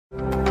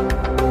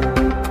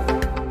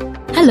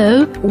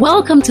Hello,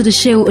 welcome to the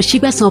Shehu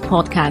Oshigbesan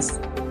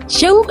podcast.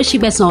 Shehu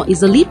Oshigbesan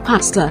is the lead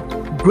pastor,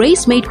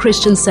 Grace Made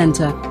Christian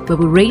Center, where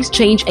we raise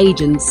change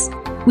agents.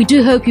 We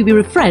do hope you'll be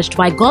refreshed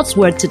by God's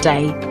word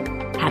today.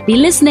 Happy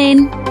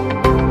listening.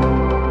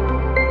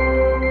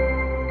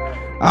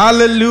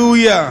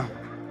 Hallelujah.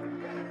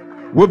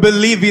 We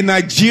believe in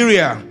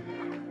Nigeria.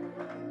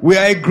 We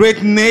are a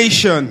great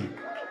nation.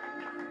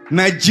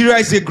 Nigeria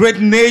is a great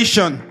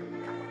nation.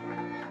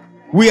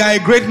 We are a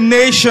great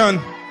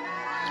nation.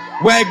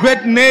 We are a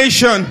great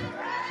nation.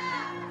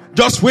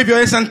 Just wave your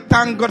hands and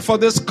thank God for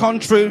this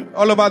country,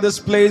 all over this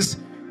place.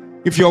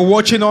 If you're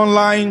watching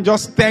online,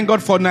 just thank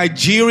God for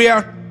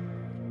Nigeria.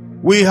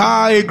 We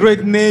are a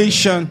great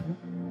nation.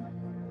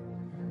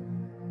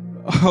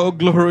 Oh,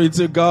 glory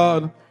to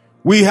God.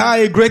 We are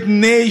a great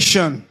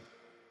nation.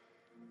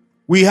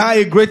 We are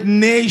a great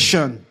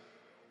nation.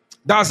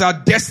 That's our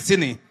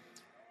destiny.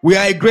 We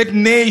are a great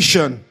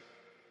nation.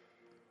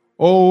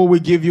 Oh, we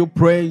give you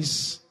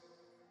praise.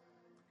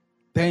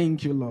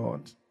 Thank you,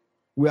 Lord.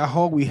 We are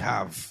all we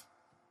have.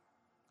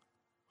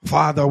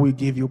 Father, we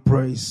give you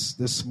praise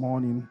this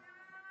morning.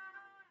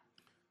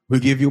 We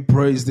give you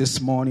praise this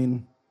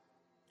morning.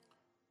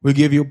 We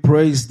give you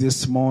praise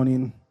this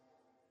morning.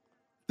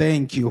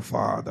 Thank you,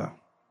 Father.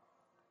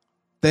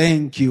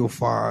 Thank you,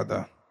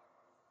 Father.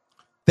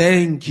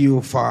 Thank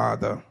you,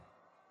 Father.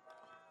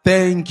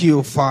 Thank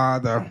you,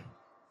 Father.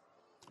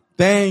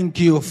 Thank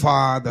you,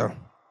 Father.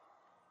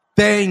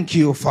 Thank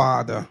you,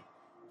 Father.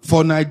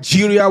 For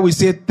Nigeria, we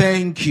say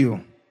thank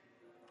you.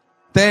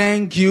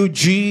 Thank you,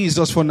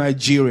 Jesus, for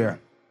Nigeria.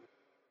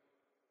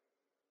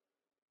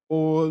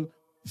 All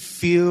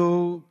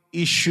feel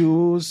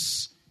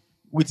issues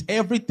with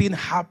everything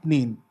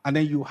happening. And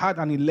then you had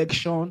an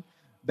election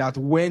that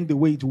went the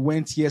way it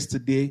went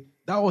yesterday.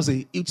 That was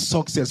a huge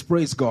success.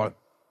 Praise God.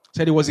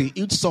 Said it was a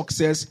huge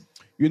success.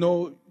 You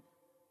know,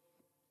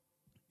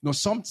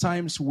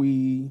 sometimes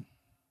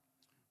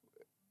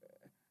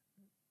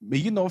may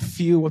you not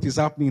feel what is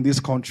happening in this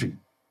country,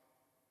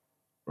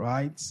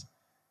 right?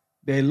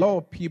 There are a lot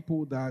of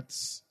people that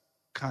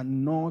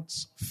cannot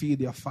feed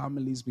their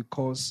families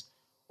because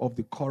of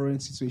the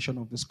current situation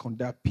of this country.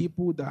 There are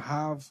people that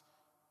have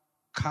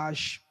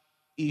cash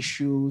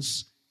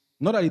issues.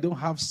 Not that they don't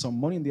have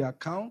some money in their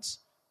accounts.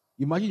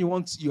 Imagine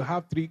you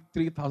have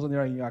 3,000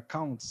 naira in your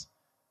accounts.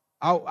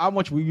 How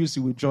much will you use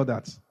to withdraw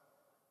that?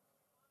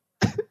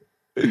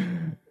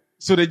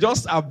 So they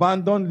just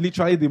abandon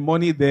literally the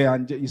money there,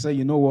 and you say,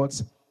 you know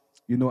what?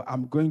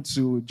 I'm going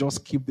to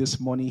just keep this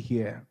money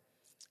here.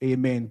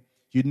 Amen.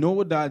 You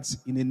know that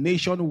in a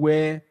nation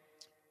where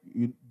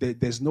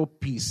there's no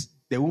peace,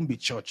 there won't be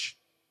church.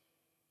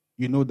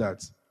 You know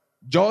that.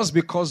 Just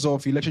because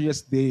of election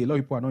yesterday, a lot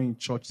of people are not in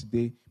church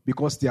today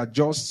because they are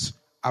just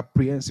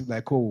apprehensive,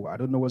 like, oh, I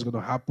don't know what's going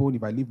to happen.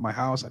 If I leave my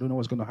house, I don't know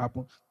what's going to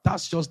happen.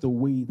 That's just the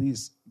way it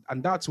is.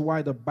 And that's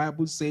why the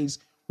Bible says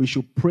we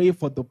should pray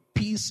for the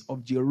peace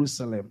of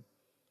Jerusalem.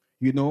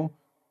 They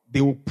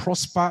will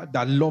prosper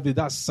that love it.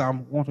 That's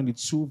Psalm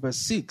 122, verse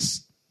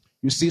 6.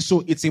 You see,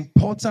 so it's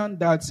important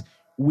that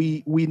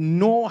we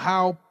know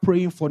how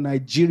praying for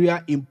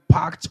Nigeria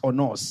impacts on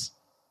us.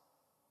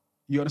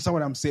 You understand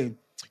what I'm saying?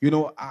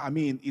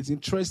 It's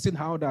interesting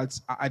how that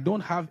I don't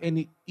have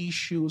any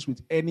issues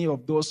with any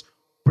of those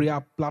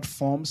prayer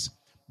platforms.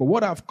 But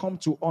what I've come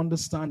to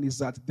understand is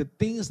that the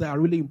things that are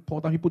really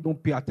important, people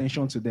don't pay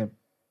attention to them.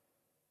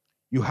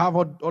 You have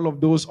all of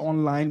those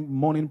online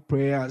morning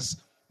prayers.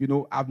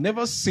 I've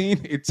never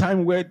seen a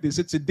time where they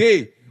say,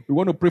 today, we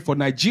want to pray for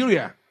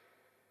Nigeria.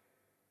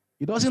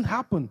 It doesn't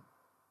happen.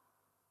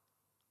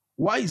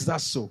 Why is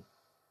that so?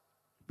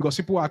 Because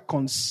people are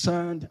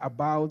concerned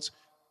about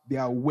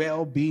their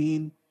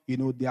well-being,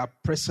 their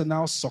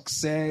personal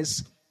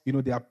success,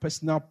 their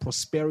personal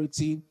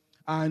prosperity.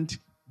 And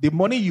the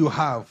money you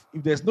have,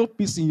 if there's no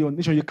peace in your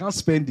nation, you can't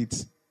spend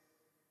it.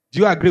 Do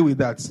you agree with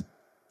that?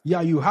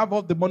 Yeah, you have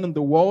all the money in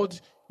the world.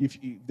 If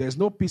there's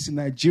no peace in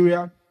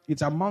Nigeria,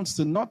 it amounts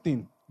to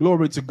nothing.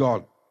 Glory to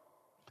God.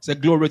 Say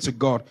glory to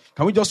God.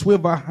 Can we just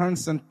wave our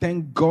hands and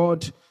thank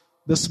God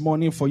this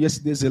morning for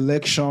yesterday's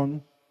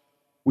election?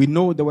 We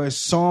know there were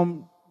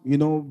some,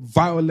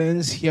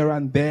 violence here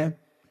and there.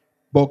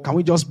 But can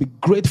we just be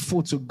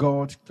grateful to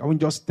God? Can we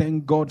just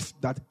thank God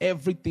that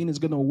everything is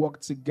going to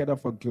work together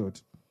for good?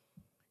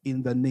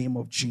 In the name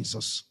of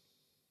Jesus,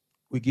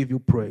 we give you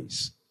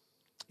praise.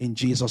 In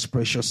Jesus'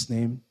 precious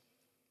name,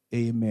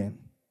 amen.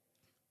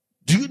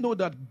 Do you know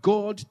that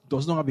God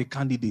does not have a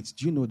candidate?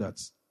 Do you know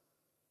that?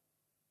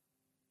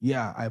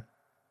 Yeah,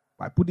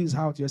 I put this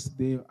out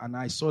yesterday and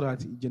I saw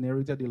that it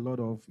generated a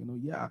lot of,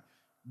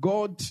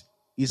 God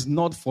is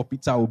not for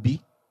Peter Obi.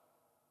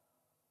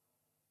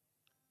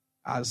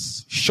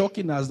 As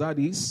shocking as that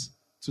is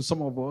to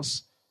some of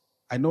us,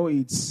 I know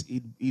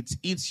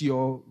it's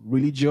your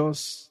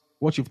religious,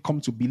 what you've come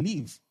to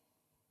believe.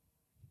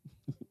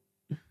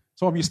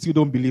 Some of you still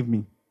don't believe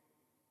me.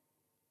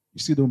 You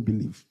still don't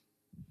believe.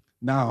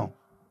 Now,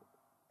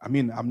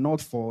 I'm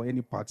not for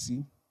any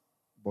party,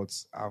 but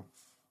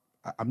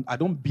I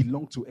don't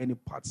belong to any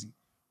party,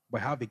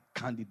 but I have a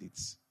candidate.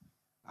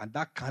 And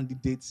that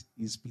candidate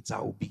is Peter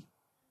Obi.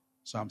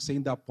 So I'm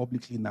saying that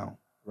publicly now,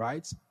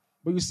 right?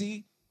 But you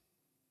see,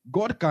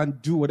 God can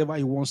do whatever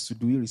he wants to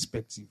do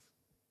irrespective.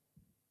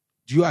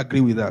 Do you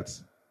agree with that?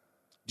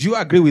 Do you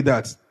agree with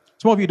that?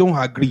 Some of you don't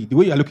agree. The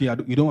way you're looking at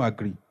it, you don't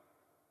agree.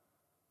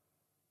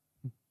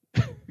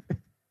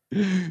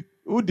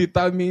 Who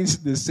determines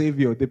the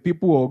Savior? The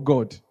people or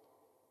God?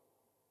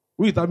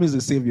 Who determines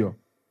the Savior?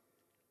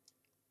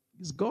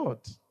 It's God.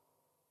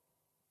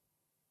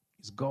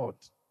 It's God.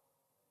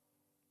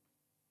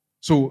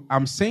 So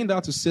I'm saying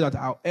that to say that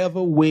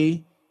however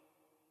way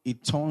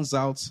it turns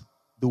out,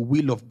 the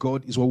will of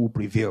God is what will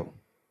prevail.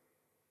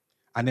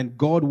 And then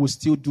God will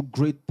still do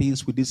great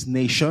things with this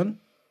nation.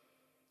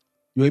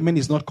 Your amen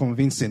is not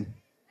convincing.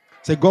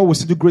 Say, God will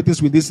still do great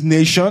things with this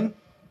nation.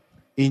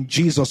 In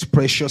Jesus'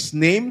 precious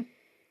name.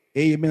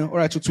 Amen. All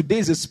right, so today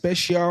is a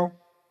special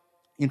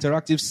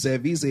interactive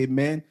service.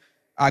 Amen.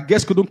 Our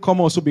guest couldn't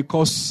come also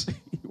because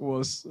it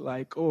was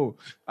like,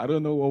 I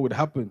don't know what would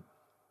happen.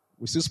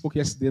 We still spoke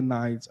yesterday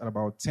night at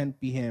about 10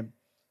 p.m.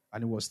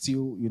 and he was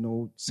still,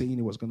 saying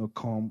he was going to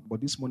come.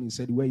 But this morning he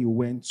said where he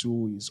went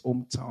to, his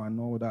hometown and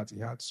all that, he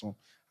had some,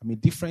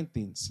 different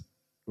things,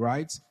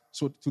 right?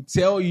 So to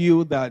tell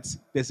you that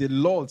there's a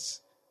lot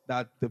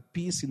that the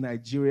peace in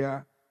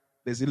Nigeria,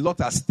 there's a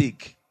lot at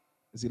stake.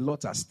 There's a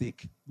lot at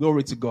stake.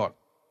 Glory to God.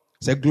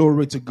 Say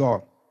glory to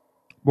God.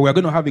 But we're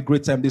going to have a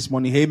great time this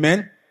morning.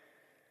 Amen.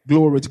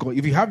 Glory to God.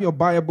 If you have your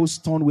Bibles,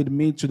 turn with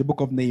me to the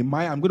book of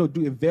Nehemiah. I'm going to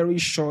do a very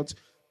short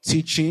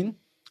teaching,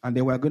 and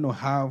then we're going to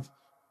have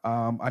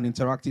an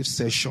interactive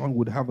session.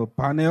 We'll have a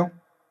panel,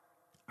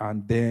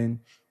 and then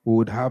we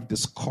would have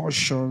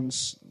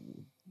discussions,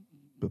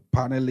 the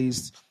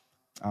panelists,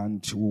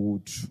 and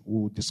we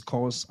would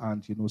discuss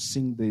and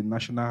sing the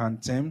national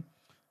anthem.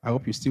 I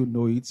hope you still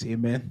know it.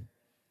 Amen.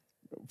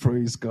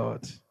 Praise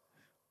God.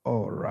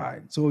 All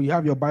right. So you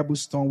have your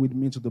Bibles, turn with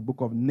me to the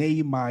book of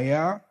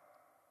Nehemiah.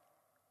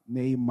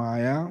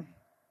 Nehemiah.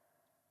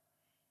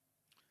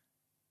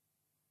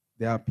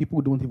 There are people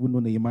who don't even know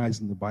Nehemiah is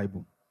in the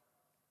Bible.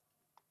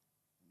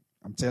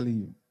 I'm telling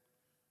you.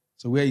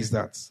 So where is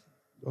that?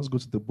 Let's go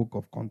to the book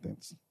of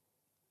contents.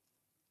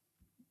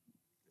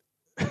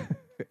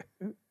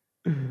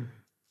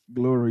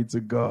 Glory to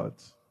God.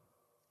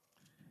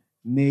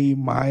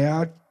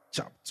 Nehemiah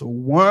chapter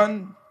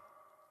 1.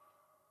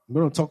 I'm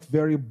going to talk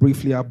very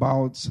briefly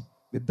about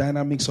the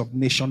dynamics of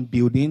nation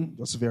building,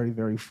 just very,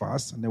 very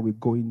fast, and then we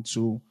go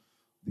into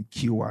the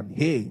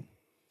Q&A.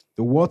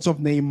 The words of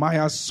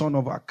Nehemiah, son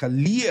of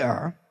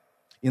Hakaliah,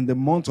 in the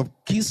month of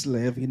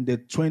Kislev, in the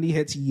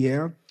 28th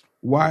year,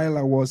 while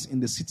I was in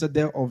the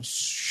citadel of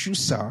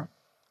Susa,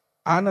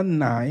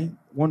 Anani,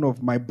 one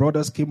of my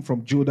brothers, came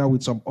from Judah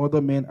with some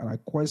other men, and I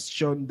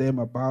questioned them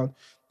about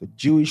the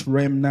Jewish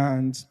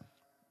remnant.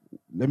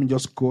 Let me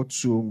just go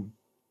to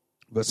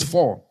verse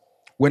 4.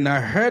 When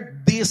I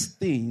heard these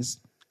things,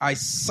 I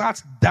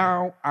sat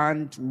down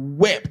and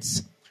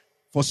wept.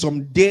 For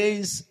some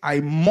days I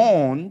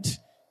mourned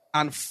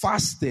and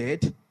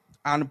fasted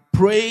and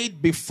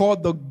prayed before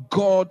the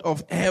God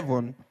of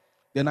heaven.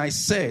 Then I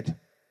said,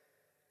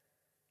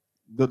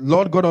 the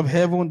Lord God of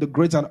heaven, the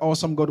great and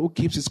awesome God who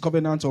keeps his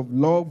covenant of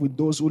love with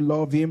those who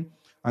love him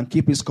and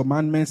keep his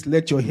commandments,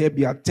 let your ear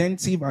be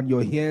attentive and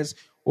your ears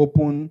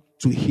open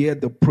to hear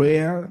the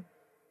prayer.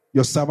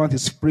 Your servant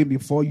is praying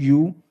before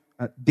you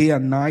day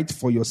and night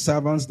for your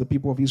servants, the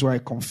people of Israel. I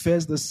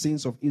confess the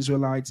sins of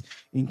Israelites,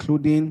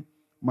 including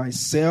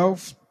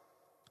myself.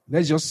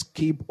 Let's just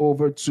skip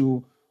over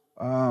to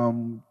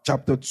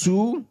chapter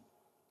 2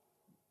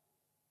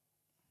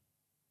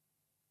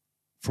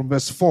 from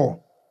verse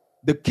 4.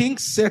 The king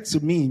said to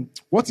me,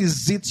 what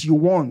is it you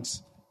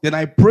want? Then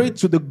I prayed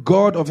to the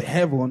God of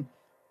heaven,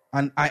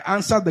 and I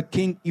answered the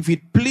king, if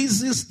it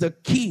pleases the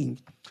king,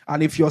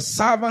 and if your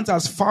servant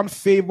has found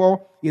favor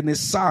in his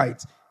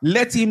sight,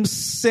 let him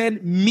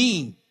send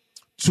me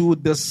to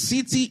the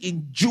city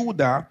in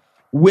Judah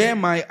where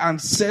my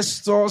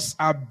ancestors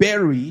are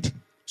buried,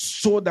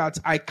 so that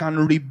I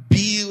can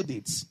rebuild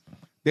it.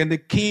 Then the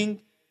king,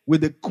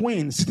 with the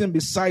queen sitting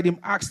beside him,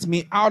 asked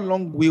me, how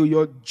long will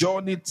your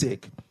journey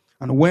take?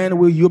 And when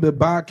will you be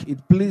back?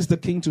 It pleased the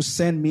king to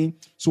send me.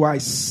 So I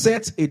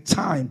set a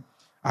time.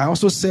 I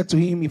also said to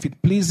him, if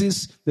it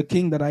pleases the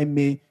king, that I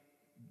may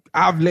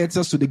have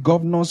letters to the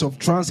governors of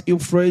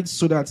Trans-Euphrates,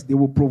 so that they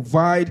will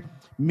provide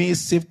me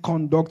safe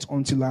conduct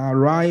until I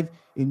arrive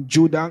in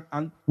Judah.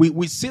 And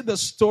we see the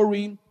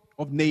story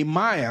of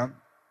Nehemiah.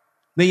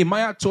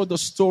 Nehemiah told the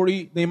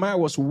story. Nehemiah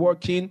was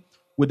working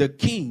with the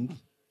king,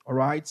 all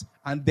right?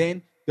 And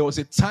then there was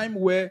a time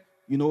where,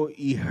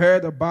 he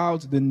heard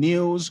about the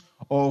news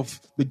of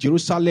the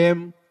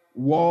Jerusalem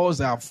walls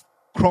have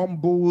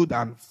crumbled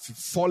and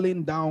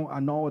fallen down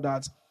and all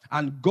that.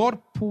 And God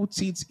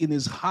put it in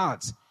his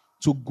heart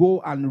to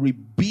go and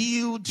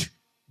rebuild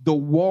the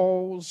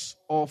walls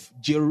of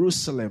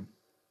Jerusalem.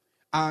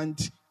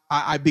 And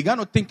I began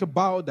to think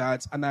about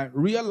that, and I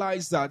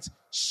realized that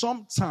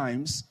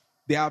sometimes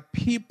there are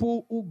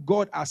people who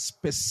God has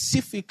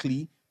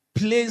specifically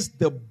placed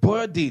the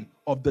burden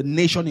of the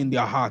nation in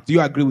their heart. Do you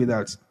agree with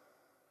that?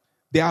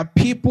 There are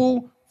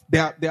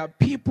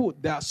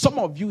some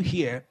of you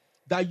here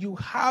that you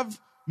have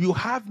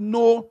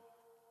no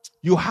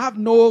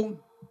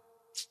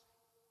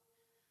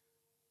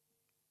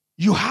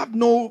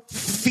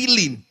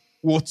feeling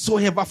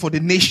whatsoever for the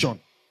nation.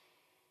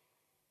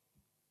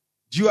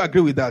 Do you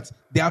agree with that?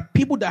 There are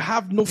people that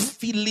have no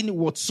feeling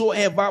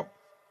whatsoever.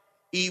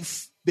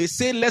 If they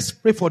say, let's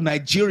pray for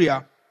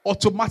Nigeria,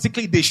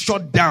 automatically they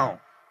shut down.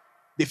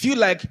 They feel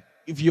like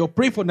if you're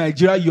praying for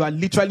Nigeria, you are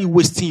literally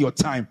wasting your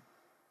time.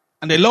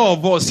 And a lot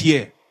of us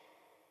here.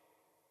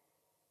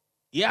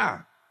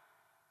 Yeah.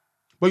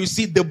 But you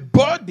see, the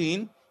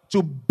burden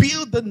to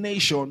build the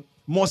nation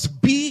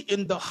must be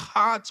in the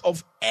heart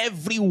of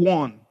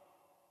everyone.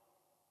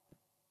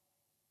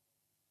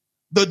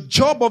 The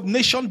job of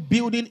nation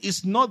building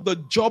is not the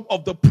job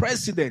of the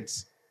president.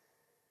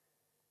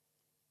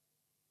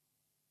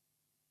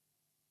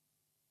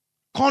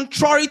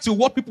 Contrary to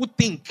what people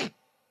think,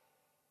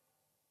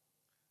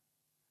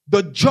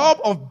 the job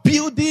of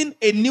building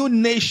a new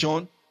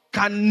nation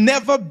can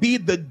never be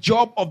the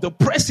job of the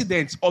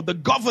president or the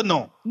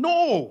governor.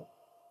 No.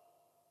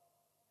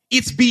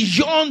 It's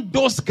beyond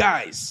those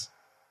guys.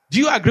 Do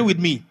you agree with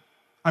me?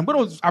 I'm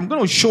going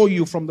to show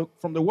you from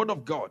the word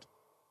of God.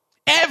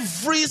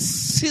 Every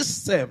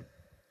system,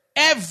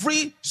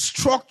 every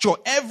structure,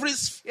 every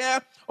sphere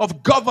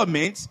of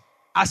government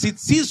as it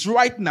is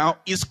right now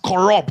is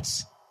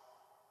corrupt.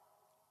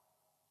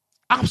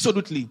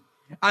 Absolutely.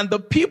 And the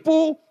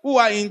people who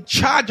are in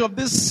charge of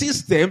these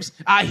systems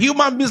are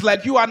human beings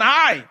like you and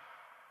I.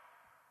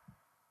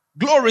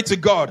 Glory to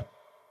God.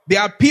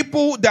 There are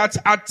people that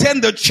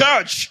attend the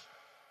church.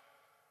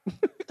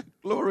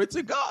 Glory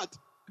to God.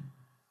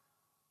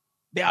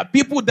 There are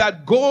people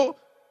that go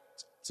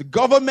to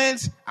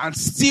government and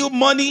steal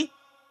money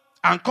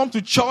and come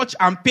to church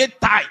and pay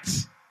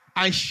tithes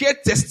and share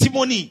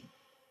testimony.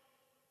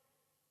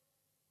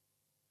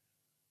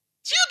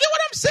 Do you get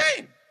what I'm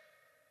saying?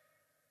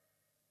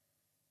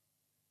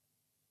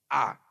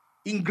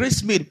 In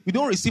Grace Made, we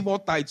don't receive all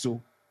tithes.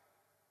 So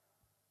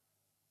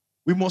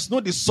we must know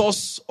the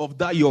source of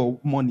that your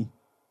money.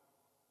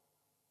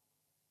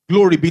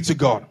 Glory be to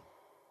God.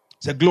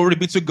 Say glory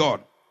be to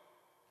God.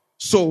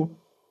 So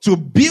to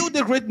build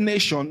a great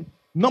nation,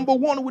 number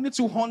one, we need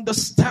to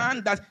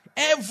understand that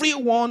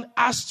everyone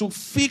has to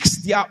fix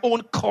their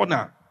own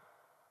corner.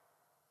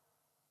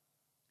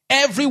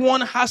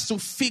 Everyone has to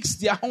fix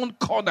their own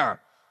corner.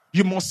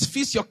 You must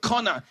fix your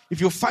corner.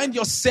 If you find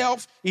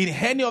yourself in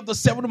any of the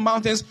 7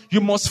 mountains, you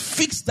must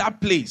fix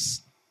that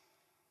place.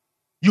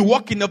 You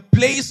walk in a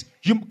place,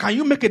 can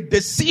you make a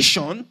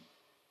decision,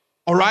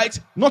 all right,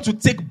 not to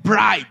take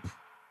bribe?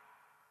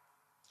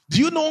 Do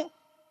you know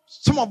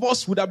some of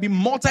us would have been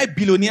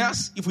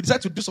multi-billionaires if we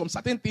decided to do some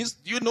certain things?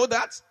 Do you know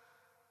that?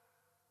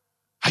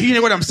 Are you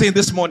hearing what I'm saying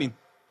this morning?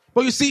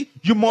 But you see,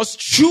 you must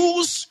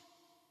choose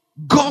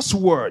God's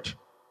word.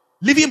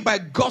 Living by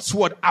God's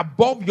word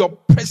above your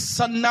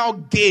personal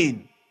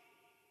gain.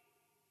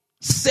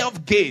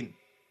 Self-gain.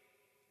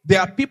 There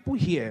are people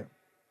here,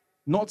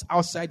 not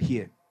outside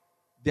here.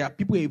 There are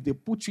people, if they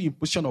put you in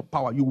position of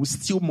power, you will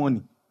steal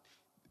money.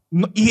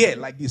 Here,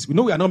 like this. We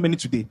know we are not many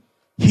today.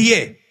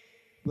 Here,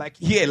 like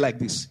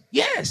this.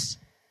 Yes.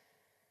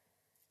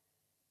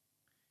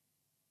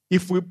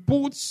 If we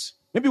put,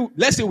 maybe,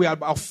 let's say we are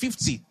about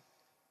 50.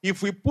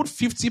 If we put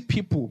 50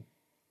 people,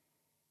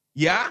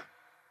 yeah,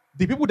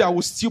 the people that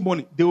will steal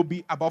money, they will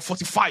be about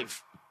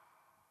 45.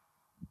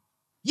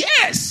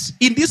 Yes,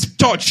 in this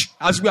church,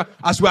 as we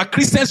are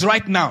Christians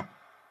right now,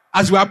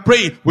 as we are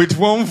praying with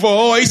one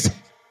voice,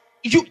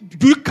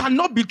 you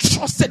cannot be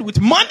trusted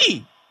with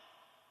money.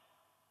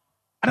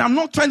 And I'm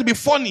not trying to be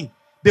funny.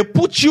 They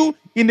put you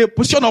in a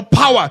position of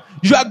power.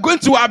 You are going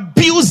to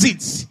abuse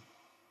it.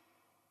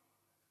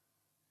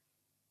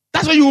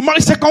 That's why you will marry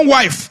second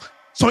wife.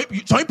 Some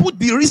people,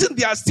 the reason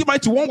they are still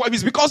married to one wife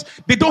is because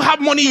they don't have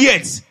money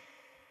yet.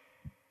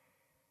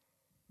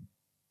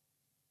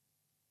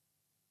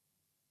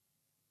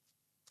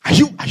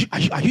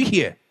 Are you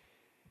here?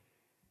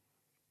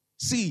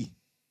 See,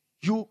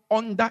 you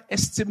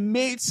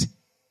underestimate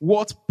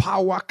what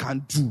power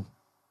can do.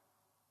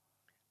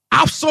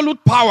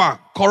 Absolute power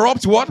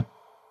corrupts what?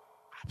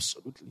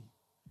 Absolutely.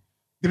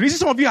 The reason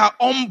some of you are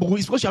humble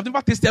is because you have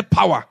never tasted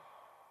power.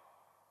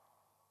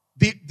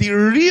 The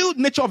real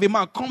nature of a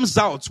man comes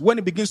out when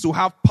he begins to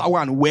have power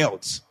and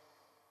wealth.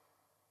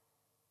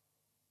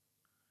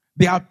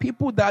 There are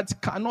people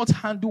that cannot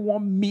handle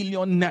 1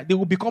 million. They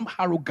will become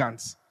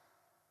arrogant.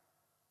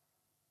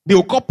 They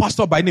will call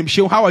pastor by name.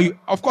 Sheil, how are you?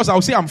 Of course, I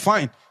will say I'm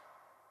fine.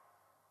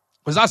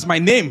 Because that's my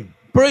name.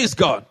 Praise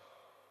God.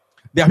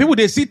 There are people,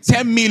 they see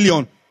 10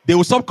 million. They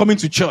will stop coming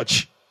to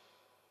church.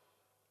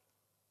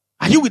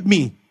 Are you with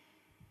me?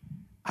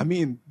 I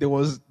mean, there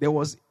was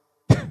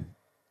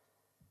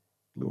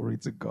glory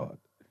to God.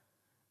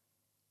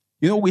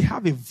 You know, we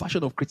have a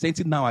version of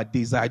Christianity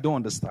nowadays that I don't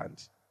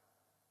understand.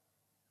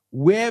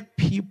 Where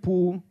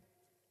people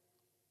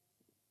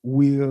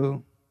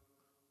will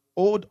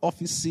hold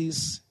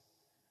offices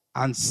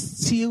and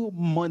steal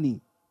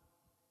money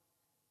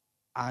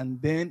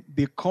and then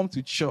they come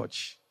to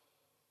church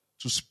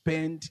to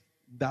spend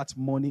that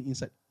money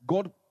inside.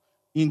 God,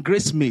 in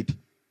Grace Made,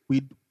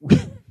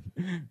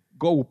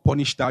 God will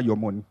punish down your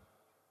money.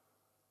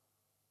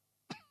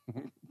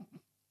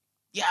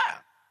 Yeah.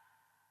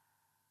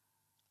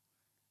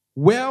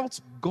 Wealth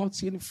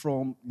gotten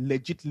from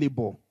legit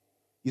labor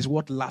is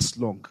what lasts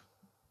long.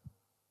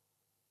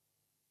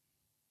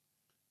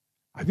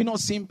 Have you not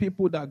seen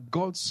people that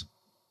got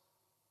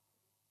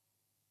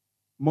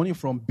money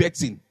from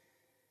betting?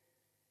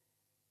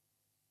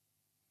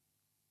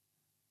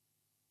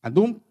 And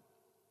don't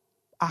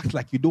act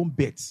like you don't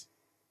bet.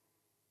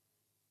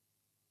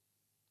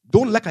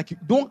 Don't act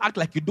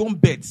like you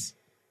don't bet.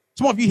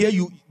 Some of you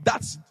here,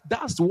 that's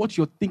what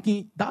you're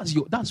thinking. That's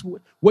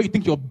where you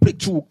think your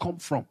breakthrough will come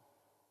from.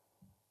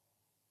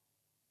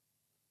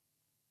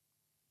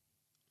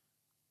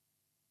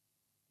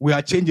 We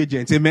are change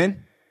agents.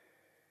 Amen.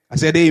 I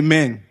said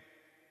amen.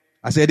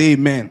 I said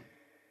amen.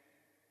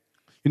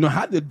 I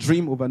had a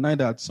dream overnight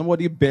that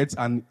somebody bets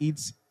and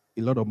eats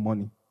a lot of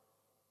money.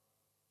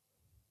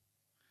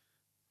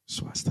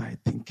 So I started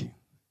thinking.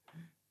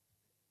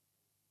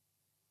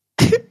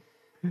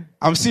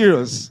 I'm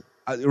serious.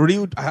 I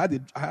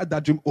had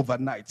that dream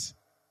overnight.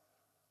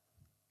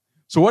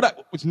 So what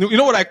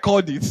I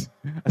called it?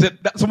 I said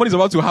that somebody's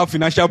about to have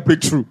financial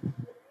breakthrough.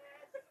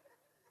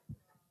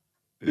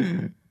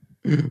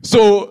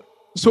 So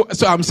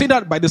I'm saying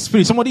that by the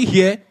Spirit. Somebody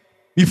here,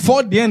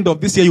 before the end of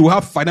this year, you will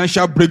have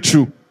financial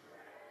breakthrough.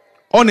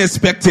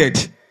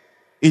 Unexpected.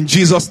 In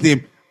Jesus'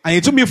 name. And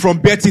it took me from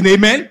betting,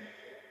 amen?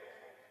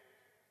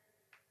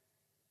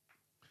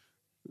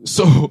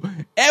 So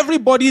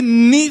everybody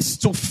needs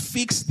to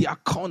fix their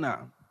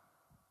corner.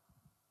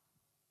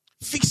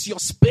 Fix your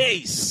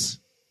space.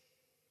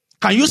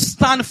 Can you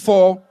stand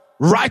for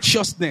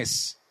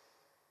righteousness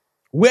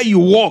where you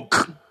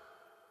walk?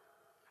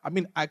 I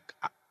mean, I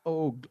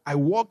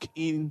work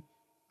in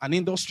an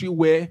industry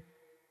where,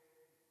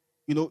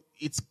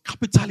 it's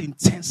capital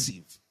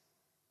intensive.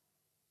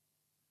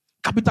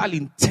 Capital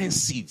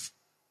intensive.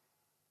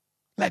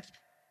 Like,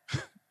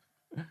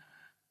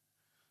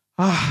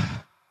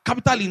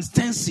 capital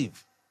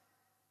intensive.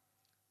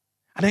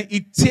 And then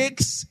it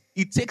takes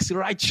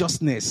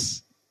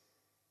righteousness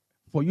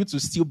for you to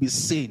still be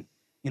sane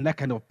in that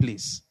kind of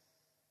place.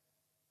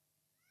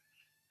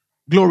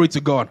 Glory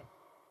to God.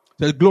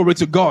 Glory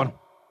to God.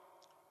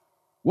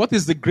 What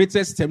is the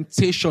greatest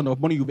temptation of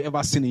money you've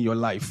ever seen in your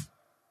life?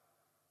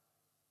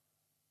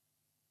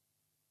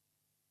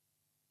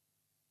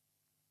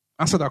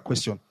 Answer that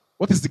question.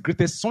 What is the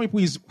greatest? Some people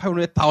is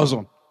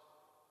 500,000.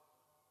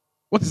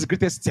 What is the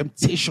greatest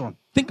temptation?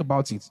 Think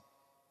about it.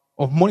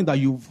 Of money that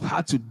you've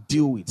had to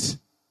deal with.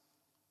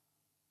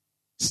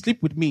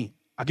 Sleep with me.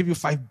 I'll give you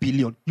 5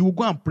 billion. You will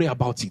go and pray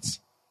about it.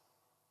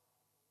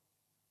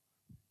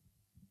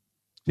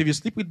 If you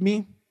sleep with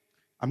me,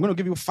 I'm going to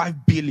give you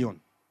 5 billion.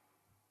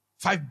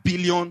 5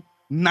 billion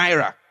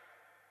naira.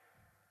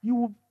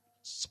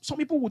 Some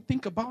people will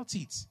think about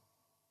it.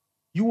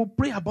 You will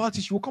pray about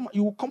it. You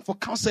will come for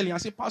counseling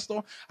and say,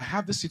 Pastor, I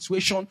have this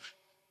situation.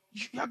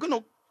 You're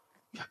going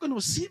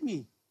to see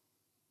me.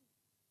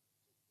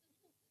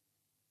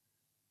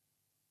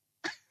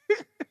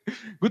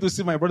 Good to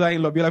see my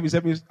brother-in-law. Biola, please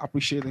help me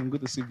appreciate him.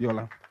 Good to see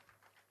Biola.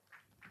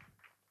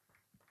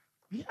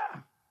 Yeah.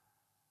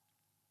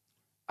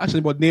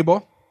 Actually, but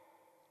neighbor,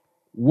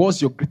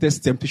 what's your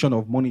greatest temptation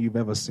of money you've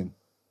ever seen?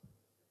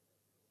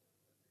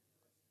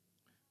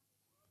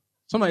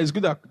 Sometimes it's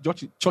good that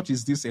church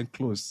is this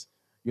enclosed.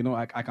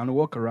 I can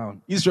walk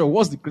around. Israel,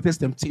 what's the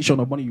greatest temptation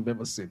of money you've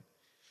ever seen?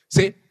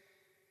 Say,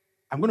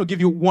 I'm going to give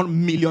you $1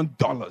 million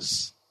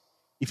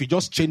if you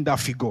just change that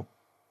figure.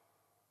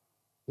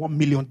 $1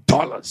 million.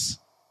 That's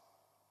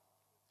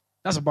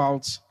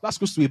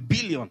close to $1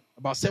 billion,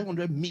 about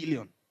 700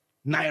 million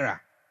naira.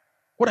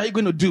 What are you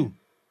going to do?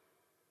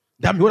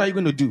 Damn, what are you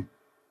going to do?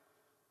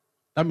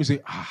 That means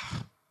say,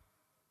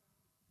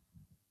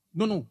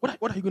 No.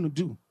 What are you going to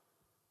do?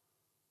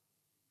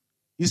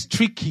 It's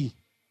tricky.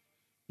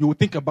 You will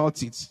think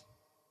about it.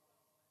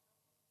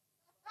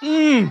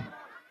 It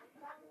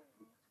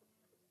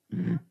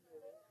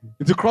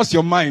will cross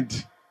your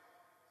mind.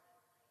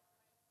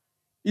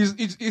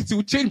 It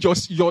will change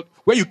your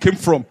where you came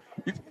from.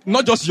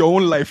 Not just your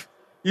own life.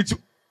 It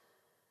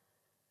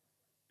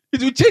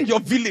will change your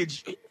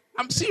village.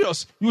 I'm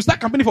serious. You will start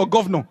campaigning for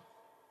governor.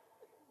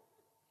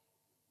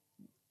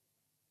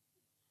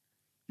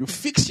 You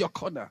fix your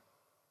corner.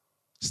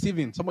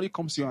 Stephen, somebody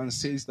comes to you and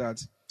says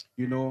that,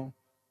 I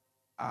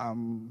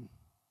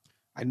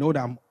know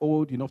that I'm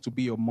old enough to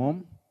be your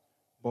mom,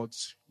 but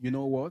you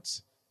know what?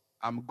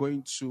 I'm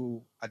going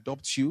to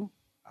adopt you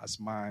as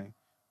my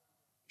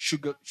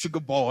sugar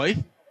boy,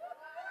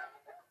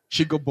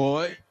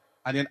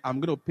 and then I'm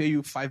going to pay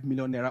you 5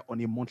 million naira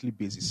on a monthly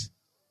basis.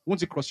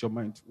 Won't it cross your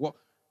mind? What?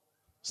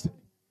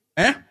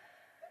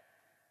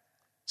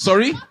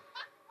 Sorry?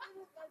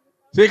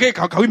 Say, okay,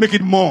 can we make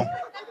it more?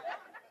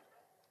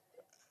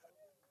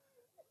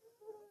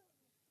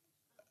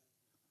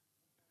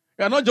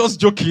 You're not just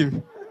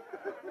joking.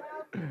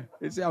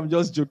 They say, I'm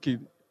just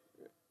joking.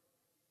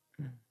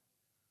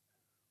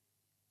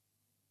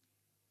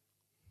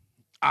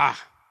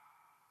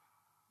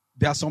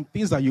 There are some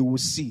things that you will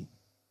see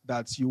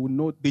that you will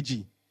know,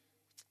 Deji.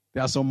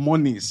 There are some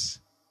monies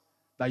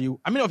that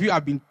how many of you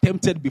have been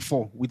tempted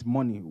before with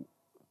money?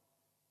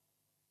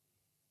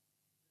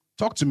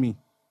 Talk to me.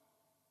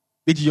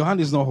 Deji, your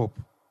hand is not up.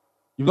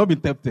 You've not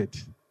been tempted.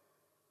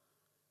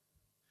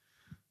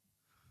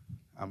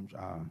 I'm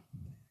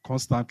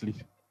constantly.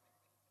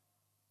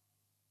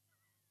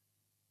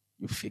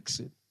 You fix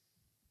it.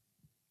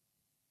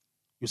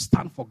 You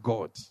stand for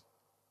God.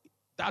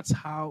 That's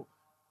how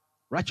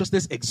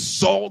righteousness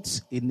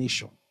exalts a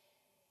nation.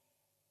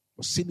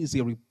 But sin is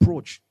a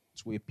reproach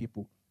to a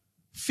people.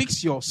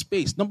 Fix your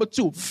space. Number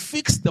 2,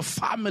 fix the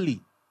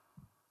family.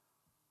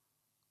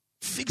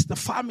 Fix the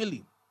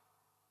family.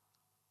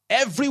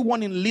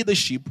 Everyone in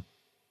leadership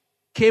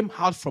came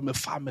out from a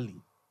family.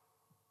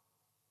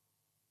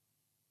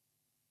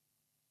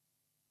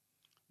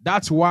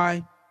 That's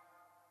why,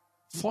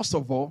 first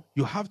of all,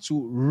 you have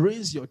to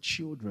raise your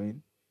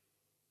children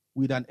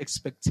with an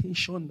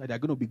expectation that they're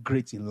going to be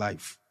great in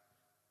life.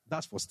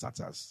 That's for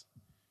starters.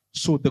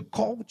 So the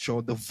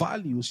culture, the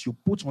values you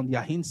put on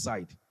their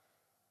inside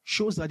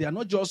shows that they are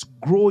not just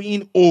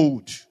growing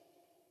old.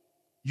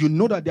 You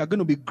know that they are going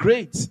to be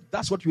great.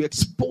 That's what you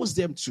expose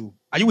them to.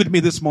 Are you with me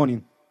this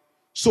morning?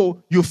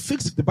 So you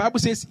fix it. The Bible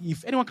says,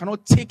 if anyone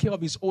cannot take care of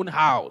his own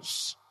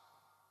house,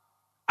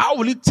 how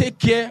will he take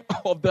care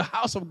of the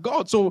house of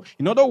God? So,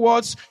 in other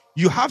words,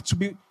 you have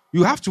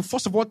to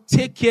first of all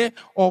take care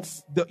of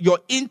your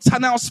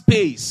internal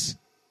space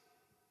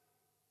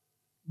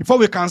before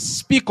we can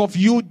speak of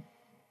you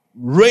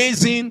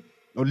raising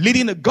or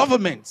leading a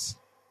government.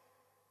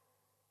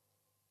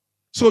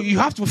 So you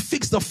have to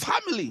fix the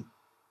family.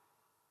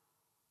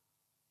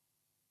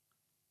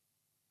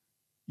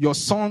 Your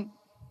son,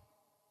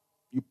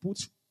 you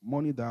put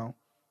money down,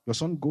 your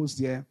son goes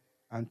there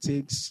and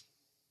takes,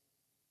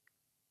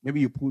 maybe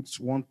you put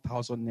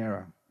 1,000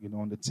 naira,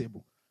 on the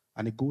table,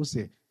 and he goes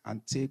there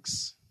and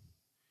takes,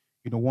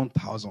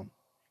 1,000.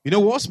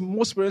 What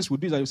most parents would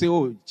do is that you say,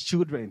 oh,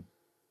 children.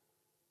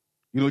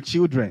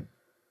 Children.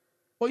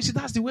 But you see,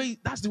 that's the way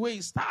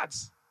it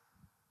starts.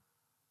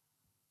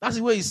 That's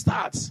the way it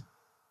starts.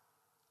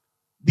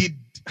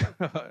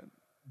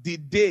 The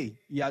day,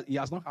 it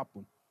has not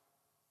happened.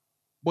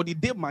 But the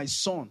day my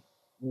son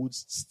would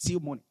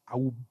steal money, I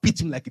will beat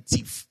him like a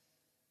thief.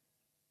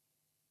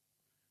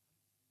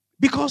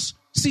 Because,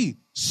 see,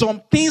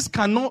 some things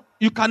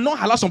you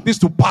cannot allow some things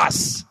to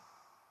pass.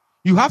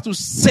 You have to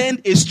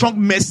send a strong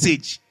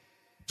message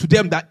to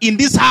them that in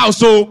this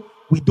house,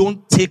 we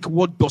don't take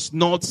what does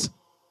not.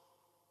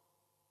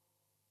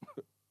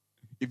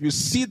 If you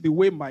see the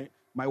way my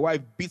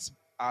wife beats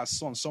our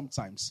son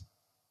sometimes,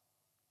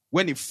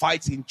 when he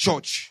fights in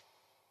church,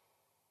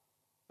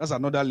 that's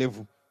another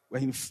level.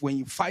 When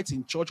he fights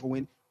in church, or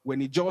when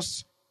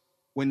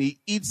he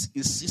eats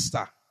his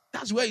sister,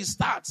 that's where he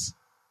starts.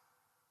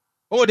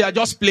 Oh, they are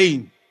just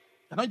playing.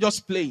 They're not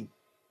just playing.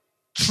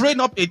 Train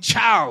up a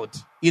child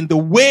in the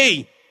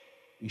way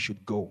he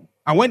should go.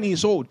 And when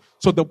he's old.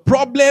 So the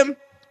problem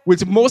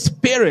with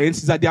most parents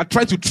is that they are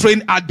trying to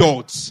train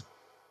adults.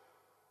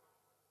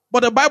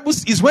 But the Bible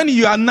is when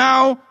you are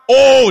now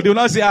old, they will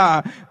not say,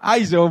 how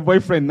is your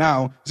boyfriend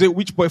now? Say,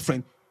 which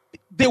boyfriend?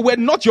 They were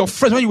not your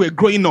friends when you were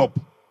growing up.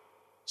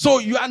 So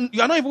you are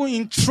not even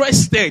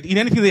interested in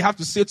anything they have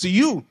to say to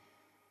you.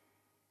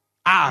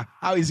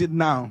 How is it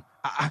now?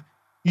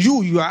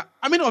 You are,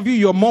 how many of you,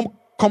 your mom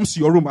comes to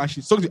your room and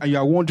she's talking to you and you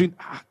are wondering,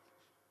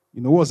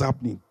 what's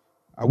happening?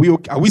 Are we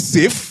okay? Are we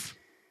safe?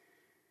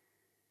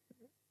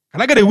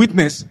 Can I get a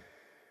witness?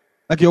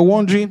 Like you're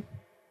wondering,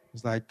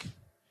 it's like,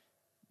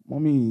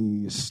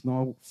 mommy is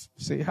not,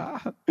 say,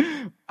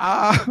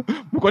 I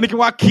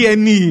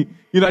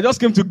just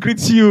came to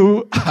greet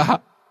you.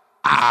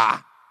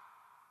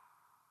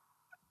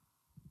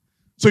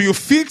 So you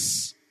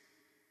fix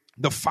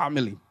the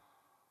family.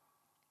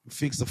 You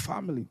fix the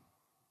family.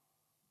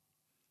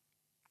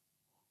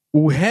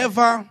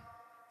 Whoever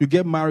you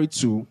get married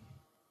to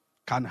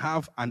can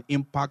have an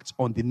impact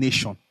on the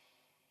nation.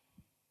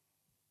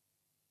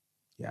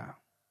 Yeah.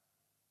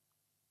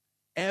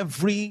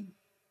 Every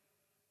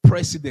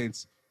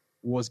president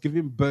was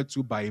given birth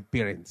to by a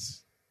parent.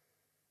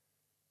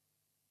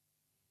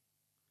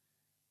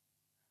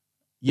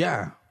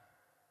 Yeah.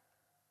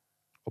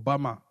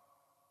 Obama.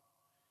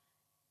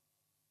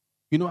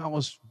 I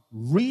was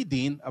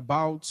reading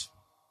about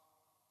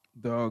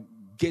the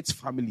Gates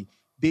family.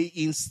 They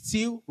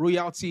instill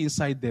royalty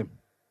inside them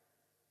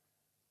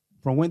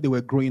from when they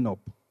were growing up.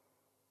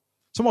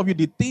 Some of you,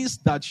 the things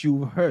that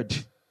you heard,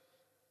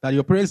 that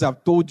your parents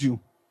have told you.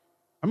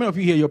 How many of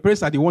you here, your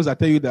parents are the ones that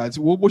tell you that?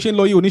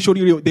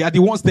 They are the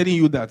ones telling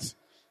you that.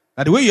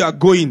 That the way you are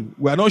going,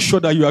 we are not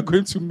sure that you are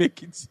going to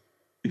make it.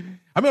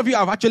 How many of you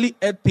have actually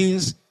heard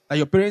things that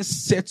your parents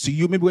said to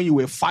you, maybe when you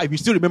were 5, you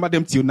still remember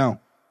them till now?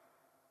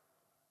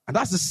 And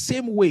that's the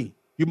same way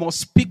you must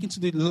speak into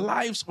the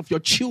lives of your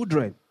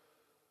children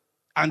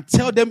and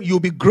tell them you'll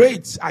be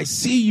great. I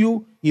see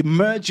you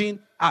emerging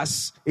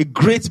as a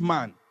great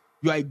man.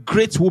 You are a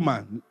great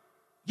woman.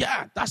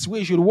 Yeah, that's the way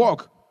you should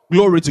walk.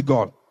 Glory to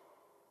God.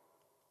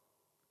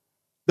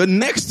 The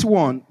next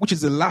one, which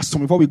is the last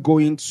one before we go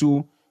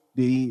into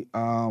the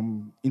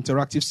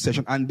interactive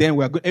session, and then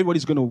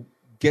everybody's going to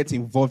get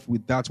involved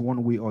with that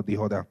one way or the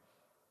other.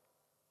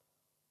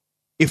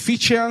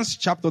 Ephesians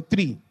chapter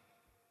 3.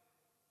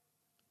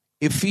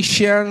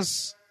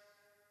 Ephesians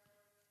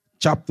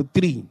chapter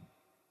 3.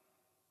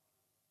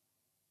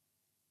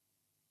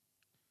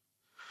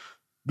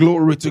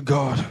 Glory to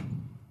God.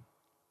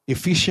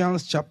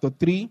 Ephesians chapter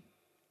 3.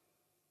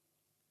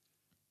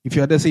 If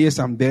you are there, say yes,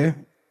 I'm there.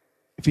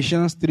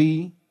 Ephesians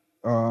 3,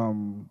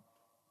 10.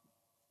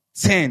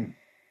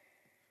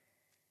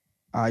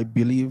 I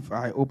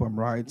hope I'm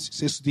right. It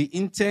says, the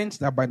intent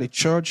that by the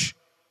church,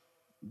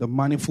 the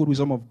manifold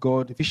wisdom of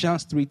God.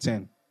 Ephesians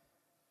 3:10.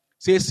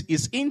 Says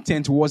his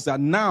intent was that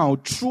now,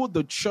 through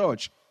the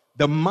church,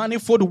 the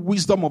manifold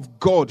wisdom of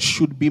God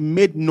should be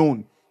made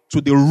known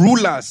to the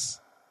rulers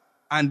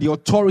and the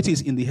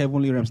authorities in the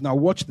heavenly realms. Now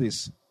watch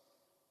this.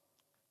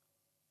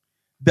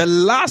 The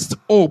last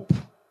hope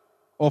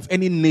of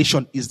any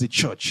nation is the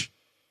church.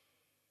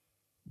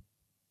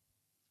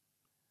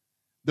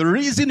 The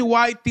reason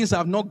why things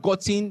have not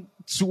gotten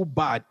too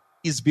bad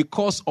is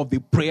because of the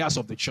prayers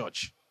of the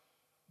church.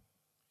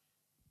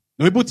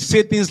 Now, people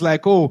say things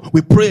like, oh,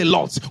 we pray a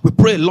lot.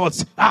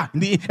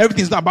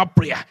 Everything's not about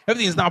prayer.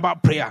 Everything is not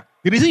about prayer.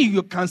 The reason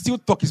you can still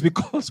talk is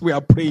because we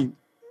are praying.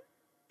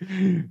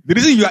 The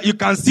reason you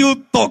can still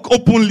talk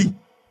openly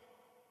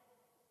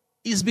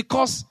is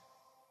because,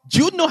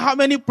 do you know how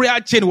many prayer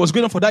chain was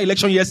going on for that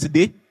election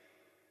yesterday?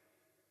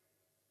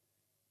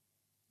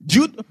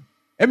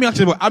 Let me ask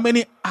you, how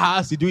many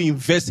hours did you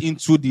invest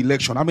into the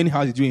election? How many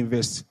hours did you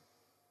invest?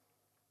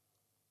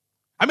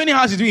 How many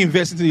hours did you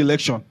invest into the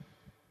election?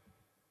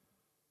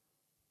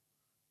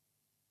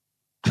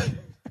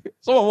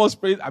 Some of us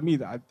pray.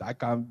 I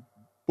can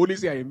only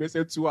say I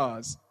invested 2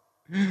 hours.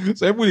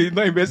 So everybody did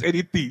not invest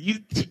anything.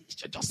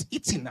 You're just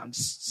eating and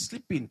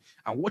sleeping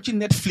and watching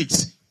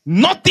Netflix.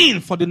 Nothing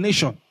for the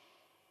nation.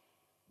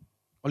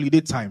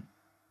 Holiday time.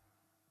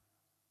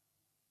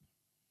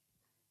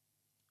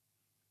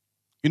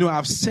 You know,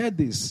 I've said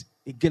this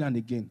again and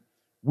again.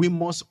 We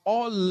must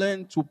all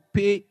learn to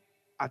pay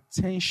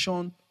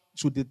attention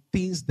to the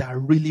things that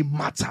really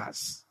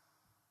matters.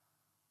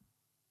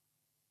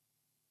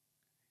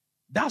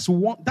 That's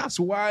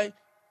why,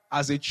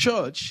 as a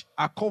church,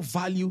 our core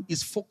value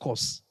is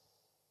focus.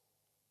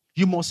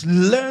 You must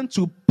learn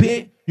to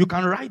pay. You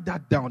can write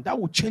that down. That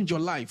will change your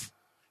life.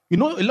 You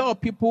know, a lot of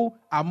people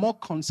are more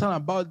concerned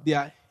about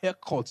their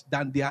haircut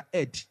than their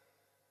head.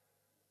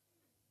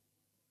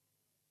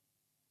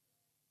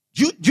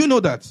 Do you know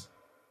that?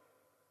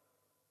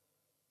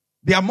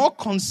 They are more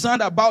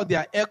concerned about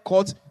their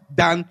haircut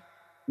than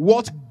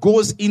what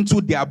goes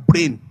into their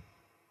brain.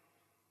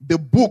 The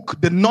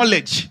book, the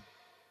knowledge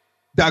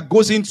that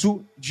goes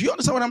into. Do you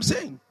understand what I'm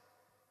saying?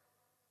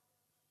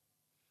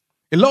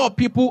 A lot of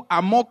people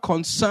are more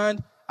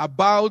concerned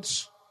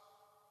about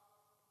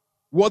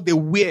what they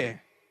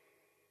wear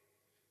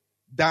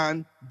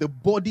than the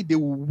body they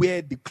will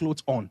wear the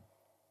clothes on.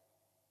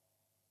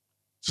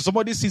 So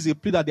somebody sees a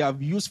plate that they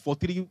have used for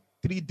three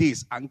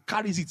days and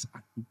carries it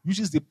and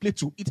uses the plate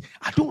to eat.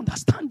 I don't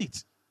understand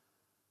it.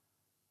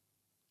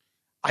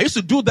 I used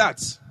to do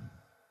that.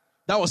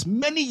 That was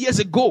many years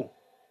ago.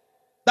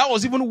 That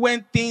was even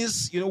when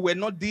things, were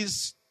not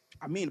this,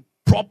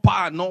 proper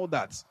and all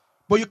that.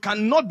 But you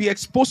cannot be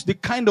exposed to the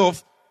kind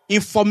of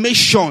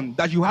information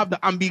that you have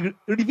and be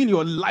living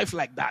your life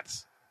like that.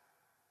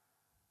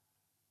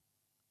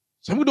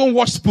 Some people don't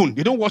watch spoon.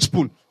 They don't watch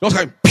spoon.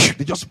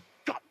 They just.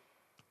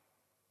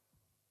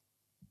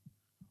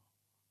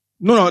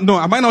 No.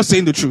 Am I not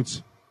saying the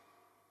truth?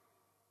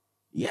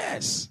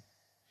 Yes.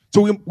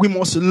 So we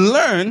must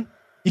learn.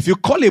 If you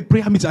call a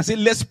prayer meeting and say,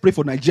 let's pray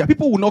for Nigeria,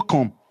 people will not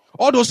come.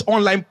 All those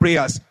online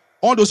prayers,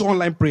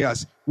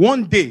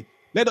 one day,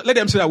 let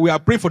them say that we are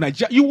praying for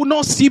Nigeria. You will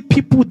not see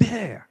people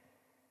there.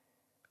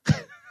 You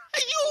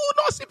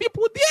will not see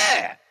people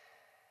there.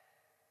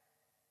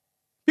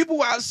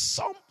 People are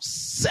so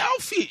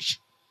selfish.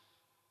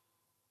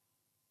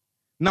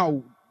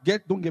 Now,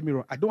 don't get me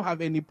wrong. I don't have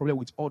any problem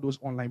with all those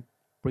online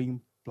praying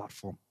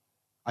platforms.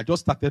 I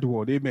just started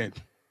one. Amen.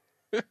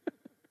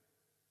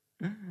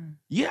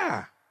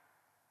 Yeah.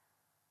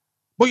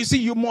 But you see,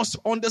 you must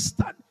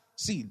understand.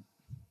 See,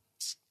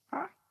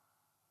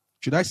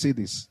 should I say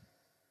this?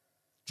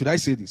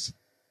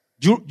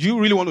 Do you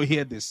really want to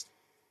hear this?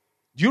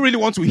 Do you really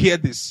want to hear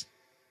this?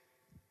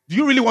 Do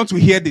you really want to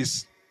hear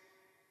this?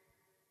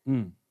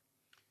 Do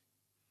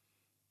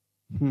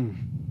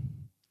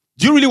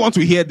you really want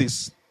to hear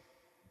this?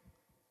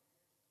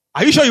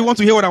 Are you sure you want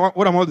to hear what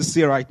I'm about to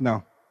say right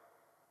now?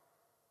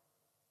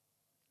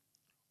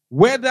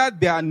 Whether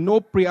there are no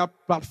prayer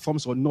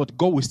platforms or not,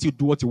 God will still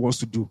do what He wants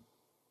to do.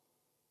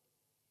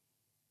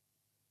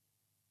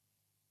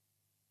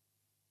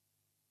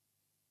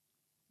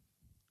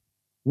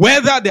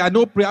 Whether there are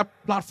no prayer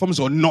platforms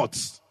or not,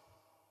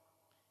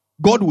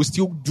 God will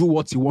still do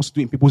what He wants to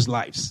do in people's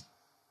lives.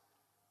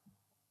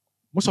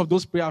 Most of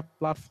those prayer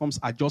platforms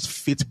are just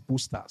faith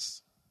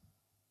boosters.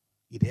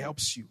 It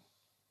helps you.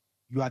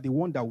 you are the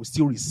one that will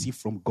still receive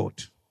from God.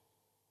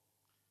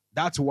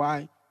 That's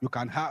why you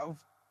can have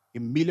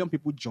 1 million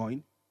people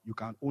join, you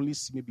can only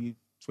see maybe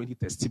 20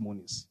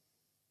 testimonies.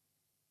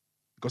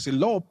 Because a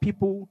lot of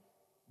people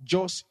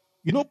just,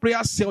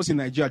 prayer sells in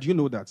Nigeria. Do you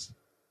know that?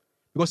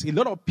 Because a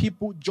lot of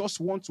people just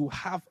want to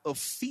have a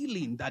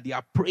feeling that they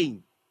are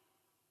praying.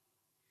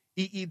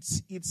 It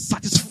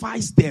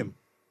satisfies them.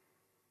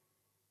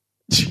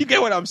 Do you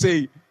get what I'm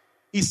saying?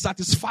 It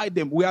satisfies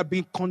them. We are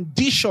being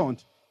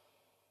conditioned,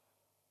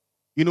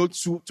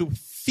 to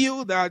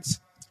feel that,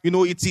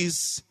 it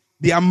is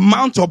the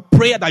amount of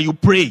prayer that you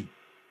pray.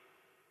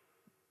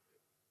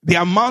 The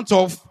amount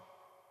of,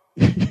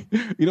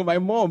 my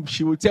mom,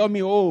 she will tell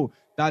me,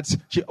 that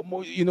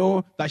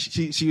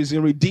she is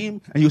in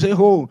Redeem, and you say,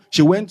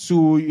 she went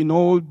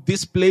to,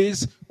 this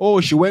place.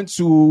 She went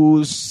to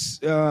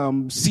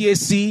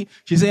CAC.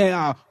 She said,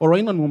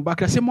 Oroina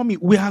Mumbaka. I say, Mommy,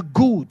 we are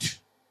good.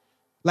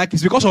 Like,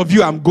 it's because of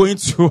you I'm going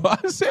to.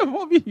 I say,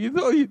 Mommy, you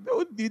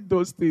don't need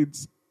those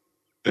things.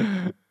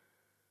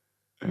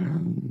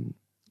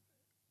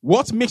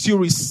 What makes you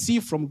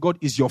receive from God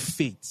is your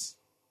faith.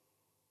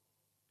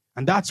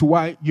 And that's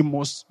why you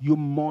must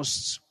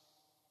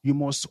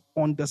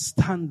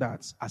understand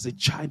that as a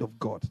child of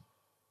God,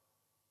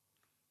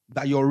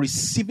 that your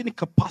receiving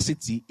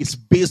capacity is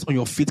based on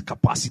your faith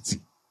capacity.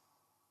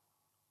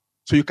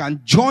 So you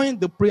can join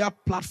the prayer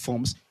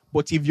platforms,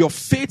 but if your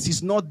faith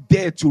is not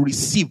there to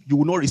receive, you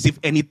will not receive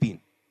anything.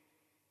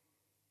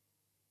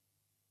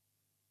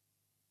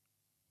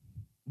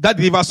 That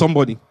delivers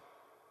somebody.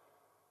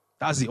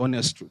 That's the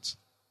honest truth.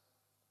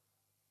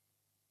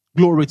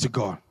 Glory to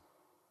God.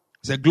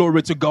 Say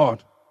glory to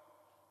God.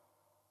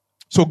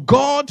 So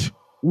God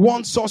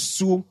wants us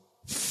to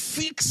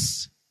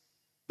fix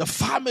the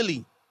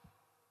family.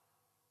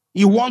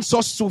 He wants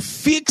us to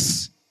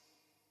fix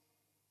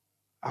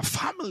our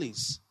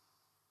families.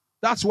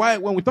 That's why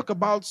when we talk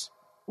about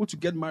who to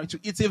get married to,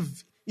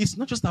 it's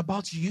not just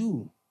about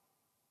you.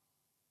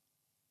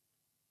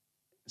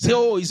 Say,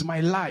 it's my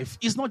life.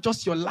 It's not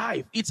just your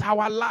life. It's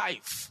our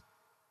life.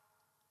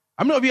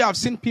 How many of you have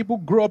seen people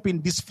grow up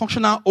in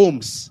dysfunctional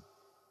homes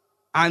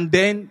and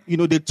then,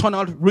 they turn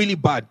out really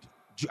bad?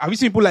 Have you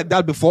seen people like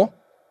that before?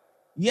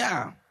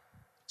 Yeah.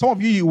 Some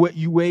of you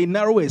were a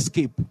narrow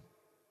escape.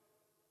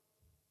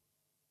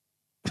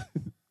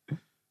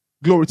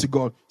 Glory to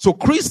God. So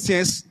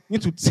Christians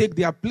need to take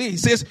their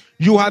place. He says,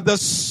 you are the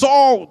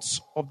salt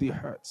of the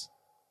earth.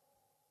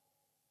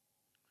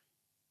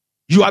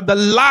 You are the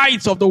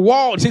light of the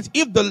world. He says,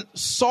 if the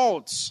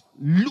salt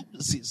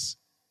loses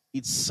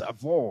its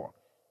savor,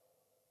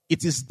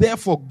 it is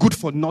therefore good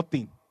for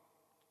nothing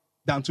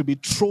than to be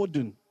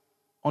trodden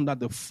under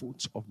the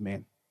foot of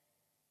men.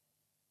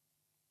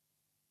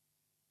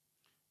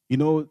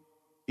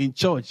 In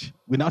church,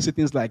 we now say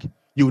things like,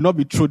 you will not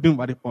be trodden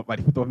by the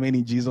foot of men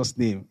in Jesus'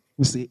 name.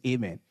 We say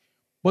amen.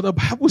 But the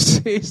Bible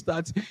says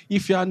that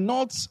if you are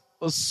not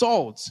a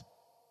salt,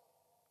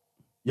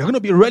 you're going to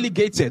be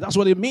relegated. That's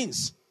what it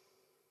means.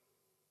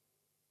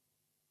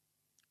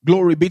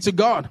 Glory be to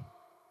God.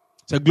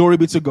 Say glory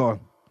be to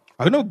God.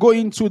 I'm going to go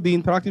into the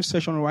interactive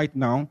session right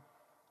now.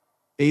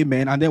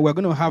 Amen. And then we're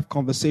going to have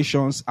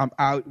conversations.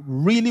 I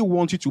really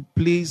want you to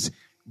please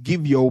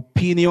give your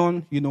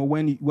opinion,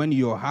 when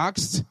you're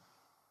asked.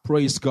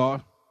 Praise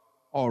God.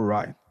 All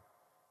right.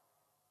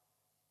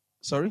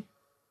 Sorry?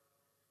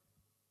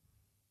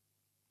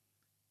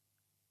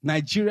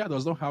 Nigeria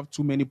does not have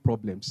too many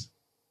problems.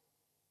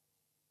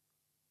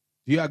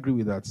 Do you agree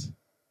with that?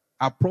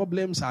 Our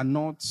problems are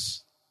not...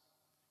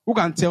 Who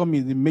can tell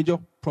me the major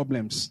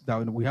problems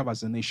that we have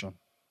as a nation?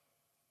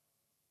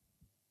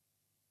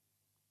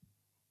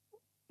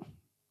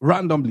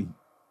 Randomly.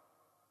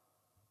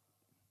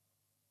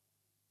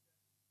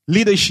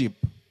 Leadership.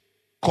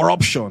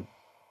 Corruption.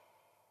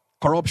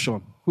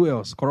 Who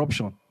else?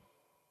 Corruption.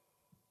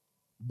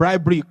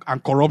 Bribery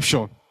and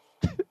corruption.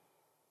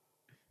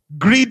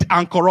 Greed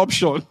and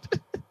corruption.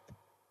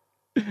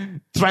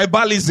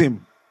 Tribalism.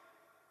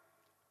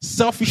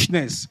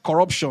 Selfishness.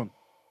 Corruption.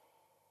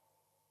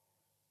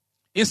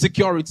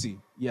 Insecurity.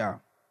 Yeah.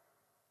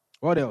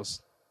 What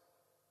else?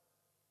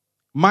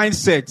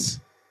 Mindset.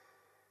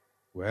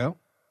 Well,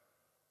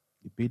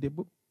 you pay the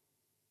book.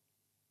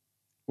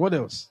 What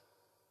else?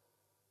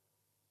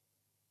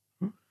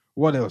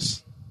 What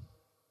else?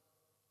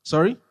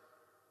 Sorry?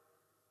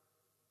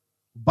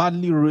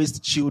 Badly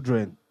raised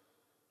children.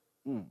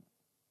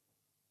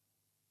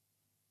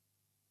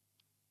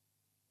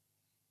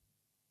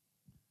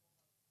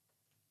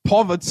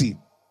 Poverty.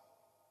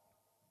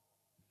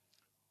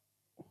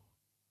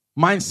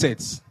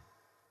 Mindsets.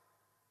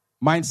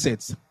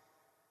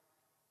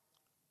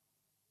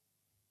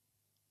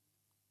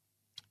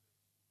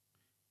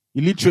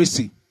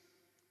 Illiteracy.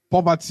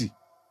 Poverty.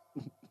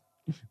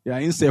 They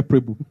are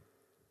inseparable.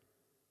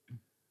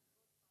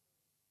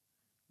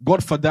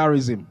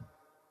 Godfatherism.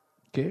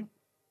 Okay?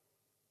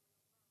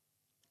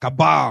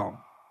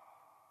 Cabal.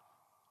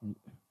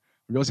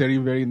 We're just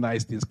hearing very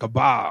nice things.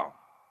 Cabal.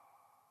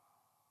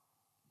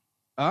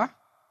 Huh?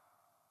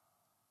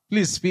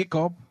 Please speak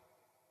up.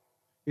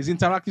 It's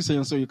interactive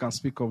session, so you can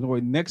speak up. No,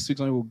 next week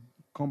we'll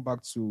come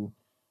back to,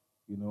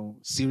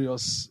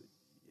 serious,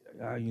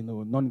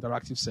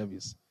 non-interactive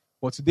service.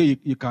 But today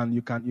you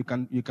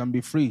can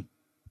be free.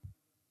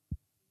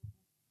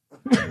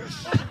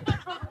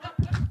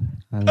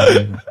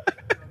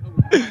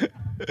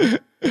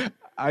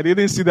 I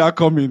didn't see that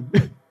coming.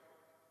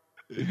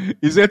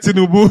 Is that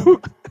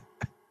Tinubu?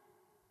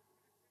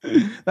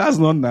 That's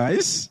not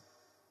nice.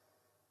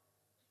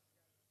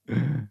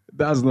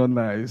 That's not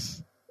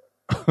nice.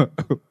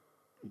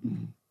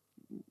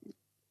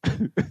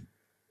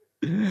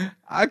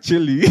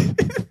 Actually,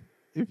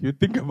 if you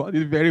think about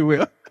it very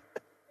well,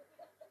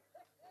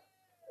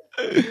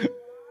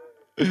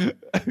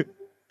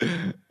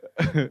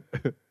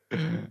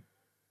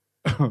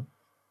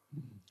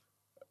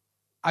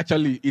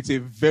 actually, it's a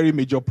very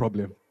major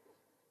problem.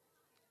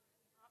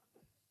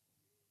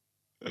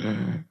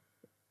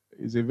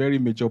 It's a very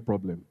major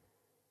problem.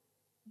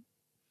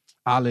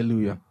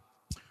 Hallelujah.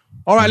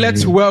 All right,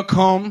 let's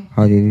welcome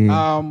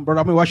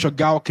Brother Miwasho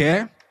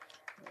Gauke.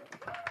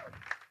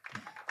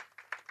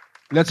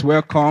 Let's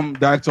welcome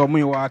Director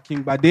Muyiwa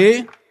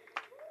Akingbade.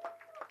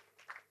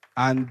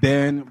 And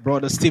then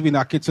Brother Stephen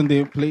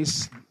Akitunde,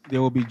 please. They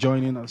will be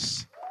joining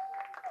us.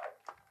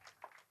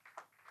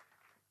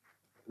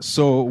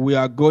 So we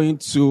are going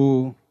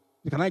to...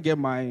 Can I get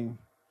my...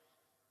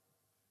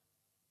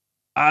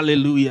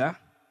 Hallelujah.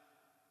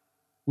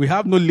 We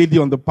have no lady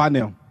on the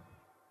panel.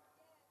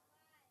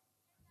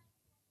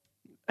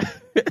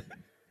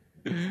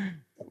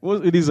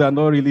 Most ladies are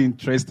not really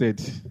interested.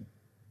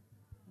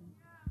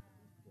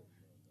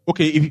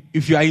 Okay,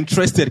 if you are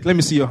interested, let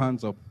me see your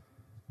hands up.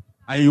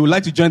 And you would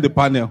like to join the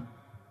panel.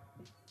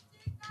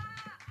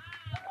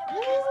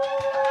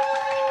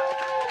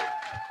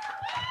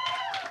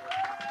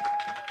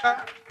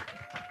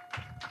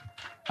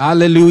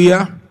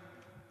 Hallelujah.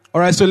 All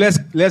right, so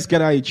let's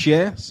get her a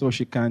chair so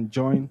she can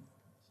join.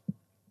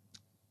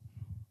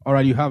 All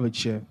right, you have a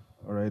chair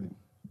already.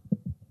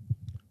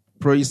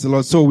 Praise the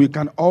Lord. So we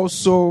can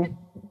also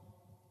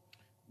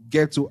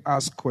get to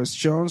ask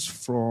questions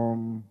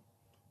from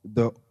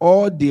the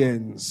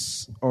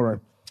audience. All right.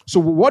 So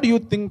what do you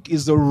think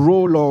is the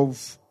role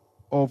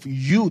of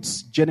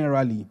youths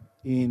generally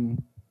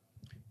in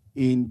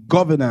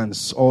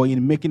governance or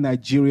in making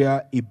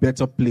Nigeria a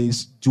better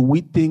place? Do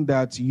we think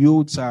that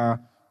youths are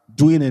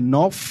doing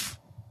enough?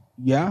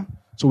 Yeah.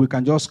 So we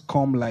can just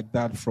come like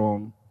that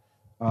from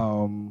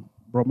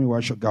Brother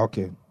Miwasho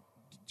Gauke.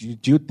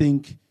 Do you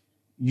think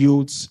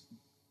youths,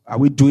 are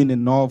we doing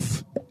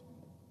enough?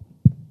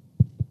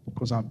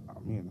 Because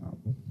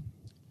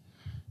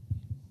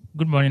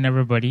Good morning,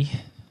 everybody.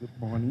 Good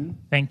morning.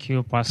 Thank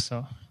you,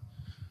 Pastor.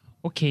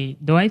 Okay,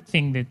 do I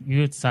think that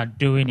youths are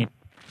doing it?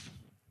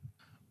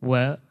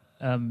 Well,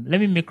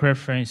 let me make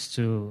reference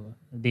to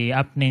the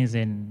happenings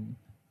in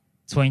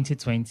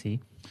 2020.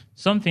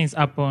 Some things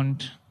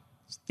happened.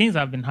 Things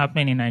have been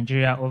happening in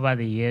Nigeria over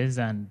the years,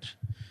 and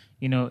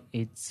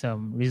it's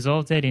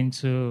resulted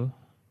into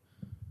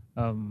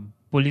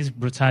police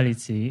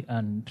brutality,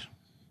 and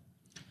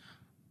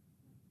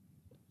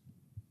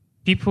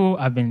people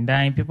have been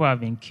dying, people have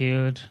been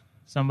killed.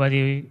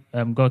 Somebody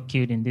got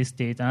killed in this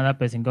state, another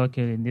person got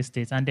killed in this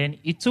state. And then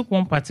it took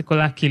one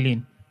particular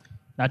killing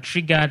that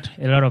triggered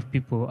a lot of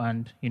people.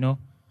 And,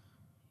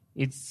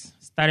 it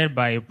started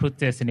by a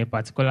protest in a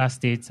particular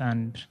state,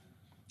 and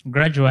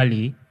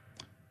gradually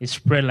it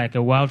spread like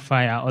a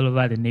wildfire all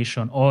over the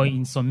nation or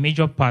in some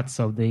major parts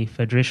of the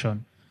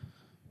federation.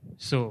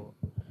 So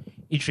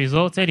it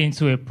resulted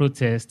into a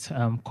protest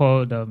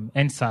called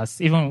NSAS.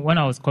 Even when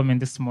I was coming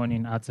this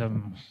morning at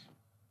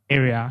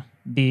area,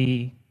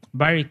 the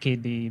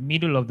barricade, the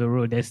middle of the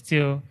road, there's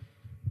still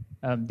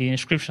the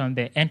inscription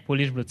there, end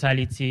police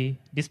brutality.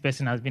 This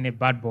person has been a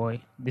bad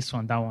boy, this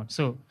one, that one.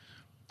 So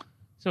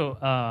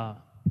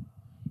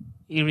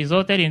it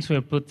resulted into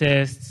a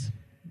protest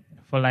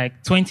for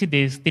like 20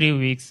 days, 3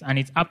 weeks, and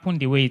it happened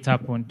the way it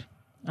happened.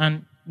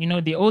 And,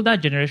 the older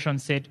generation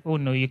said, oh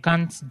no, you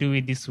can't do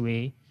it this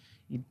way.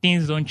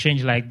 Things don't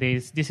change like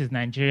this. This is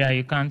Nigeria.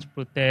 You can't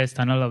protest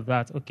and all of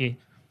that. Okay.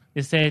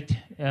 They said,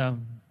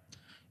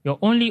 your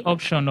only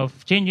option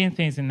of changing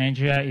things in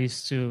Nigeria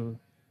is to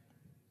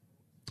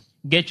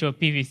get your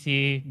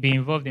PVC, be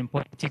involved in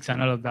politics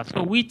and all of that.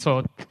 So we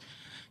thought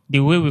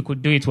the way we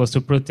could do it was to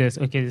protest.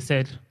 Okay, they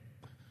said,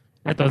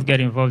 let us get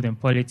involved in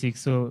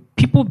politics. So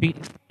people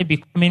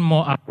becoming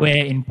more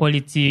aware in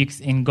politics,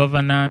 in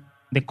governance,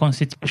 the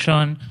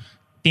constitution,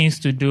 things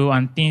to do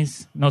and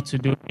things not to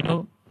do.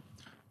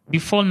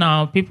 Before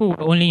now, people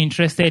were only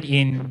interested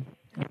in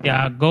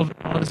their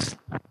governors,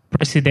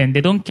 president.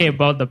 They don't care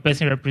about the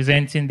person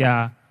representing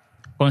their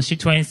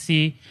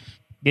constituency.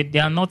 They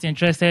are not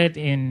interested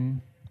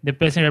in the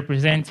person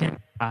representing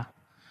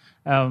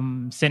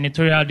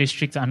senatorial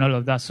district and all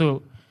of that.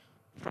 So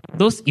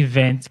those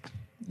events,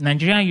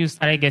 Nigerian youth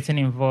started getting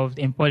involved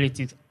in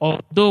politics.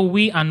 Although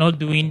we are not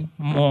doing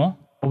more,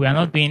 we are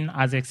not doing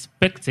as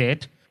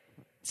expected,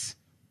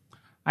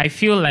 I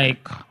feel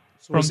like...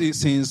 So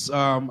since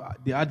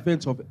the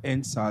advent of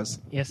NSAS,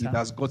 yes, it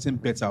has gotten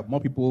better.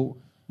 More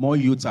more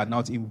youths are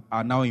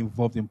now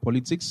involved in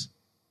politics?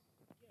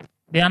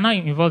 They are now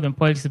involved in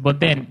politics, but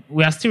then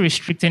we are still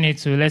restricting it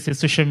to, let's say,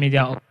 social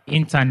media or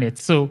internet.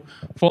 So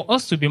for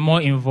us to be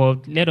more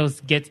involved, let us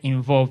get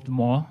involved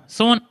more.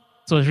 Someone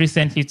was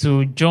recently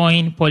to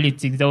join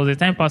politics. There was a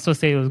time pastor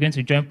said he was going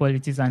to join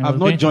politics. And I've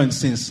not joined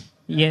since.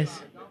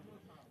 Yes,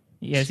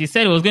 he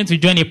said he was going to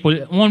join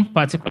one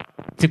particular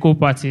political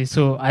party.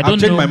 So I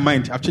don't know.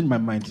 I've changed my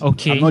mind.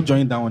 Okay. I'm not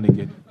joining that one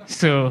again.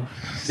 So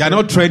they are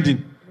not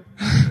trending.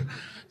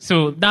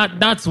 So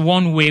that's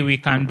one way we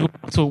can do.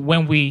 So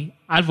when we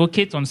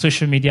advocate on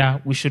social media,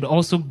 we should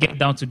also get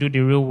down to do the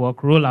real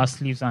work, roll our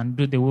sleeves, and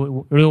do the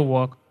real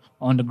work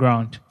on the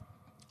ground.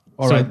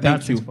 All right,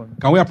 thank you.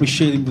 Can we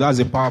appreciate him? That's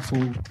a powerful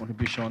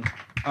contribution.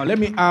 Let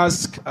me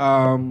ask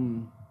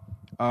Brother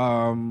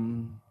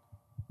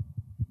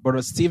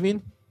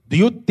Stephen, do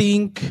you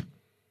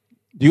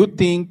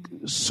think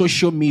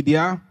social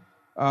media,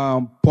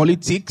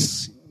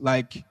 politics,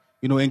 like,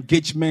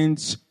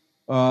 engagement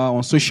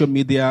on social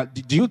media,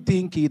 do you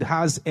think it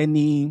has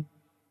any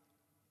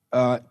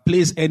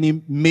plays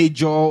any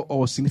major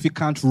or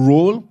significant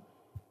role,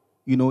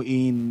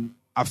 in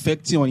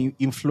affecting or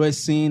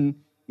influencing,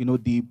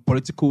 the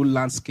political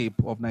landscape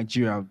of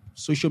Nigeria,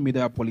 social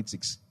media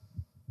politics?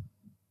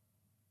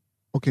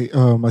 Okay,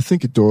 I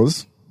think it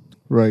does,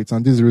 right?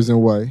 And this is the reason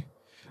why.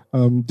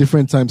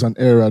 Different times and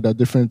era, there are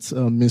different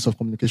means of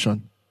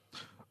communication,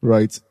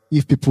 right?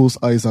 If people's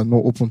eyes are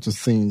not open to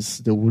things,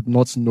 they would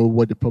not know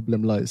where the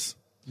problem lies,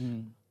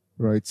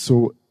 right?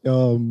 So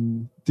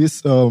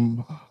this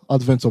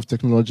advent of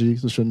technology,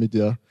 social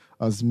media,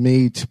 has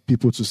made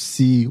people to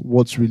see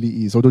what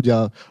really is. Although there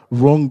are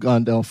wrong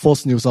and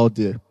false news out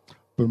there,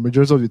 but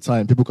majority of the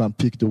time, people can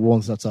pick the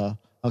ones that are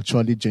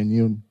actually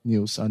genuine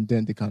news, and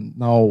then they can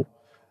now,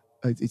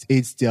 it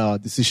aids their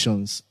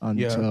decisions and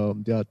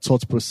their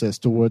thought process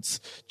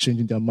towards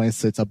changing their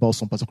mindset about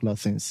some particular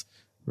things,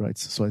 right?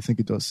 So I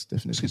think it does,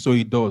 definitely. So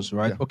it does,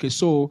 right? Yeah. Okay,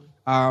 so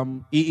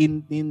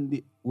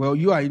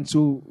you are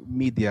into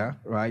media,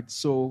 right?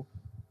 So,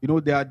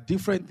 there are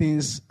different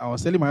things. I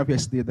was telling my wife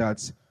yesterday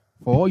that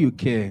for all you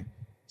care,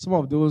 some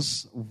of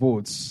those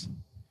votes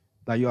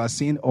that you are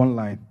seeing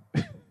online,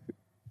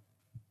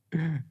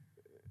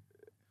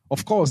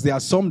 of course, there are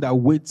some that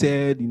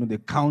waited, they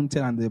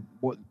counted,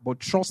 but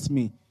trust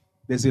me,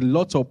 there's a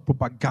lot of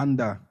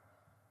propaganda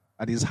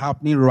that is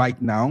happening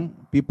right now.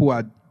 People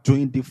are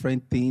doing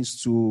different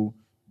things to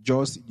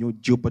just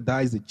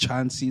jeopardize the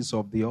chances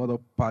of the other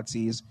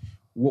parties.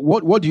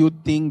 What do you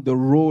think the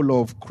role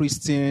of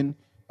Christian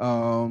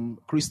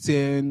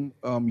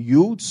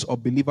youths or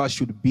believers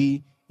should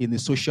be in the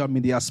social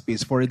media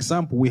space? For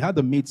example, we had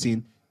a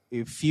meeting,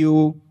 a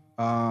few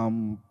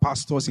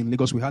pastors in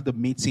Lagos, we had a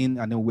meeting,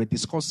 and then we're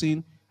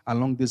discussing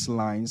along these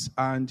lines,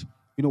 and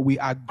we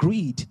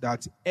agreed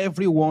that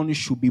everyone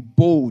should be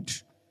bold,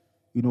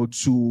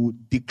 to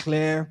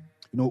declare,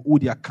 who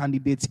their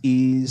candidate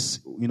is,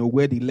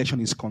 where the election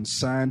is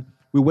concerned.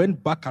 We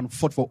went back and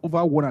forth for over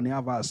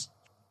 1.5 hours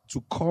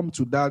to come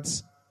to that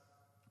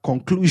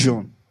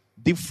conclusion.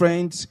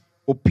 Different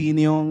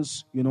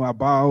opinions,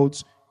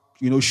 about,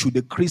 should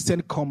the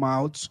Christian come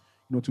out,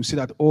 to say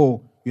that,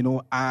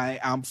 I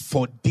am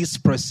for this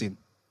person.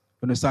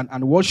 You understand?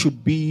 And what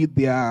should be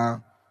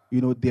their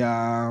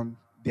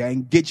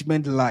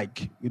engagement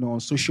like, on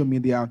social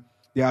media?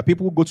 There are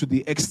people who go to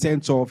the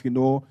extent of,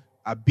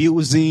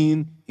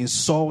 abusing,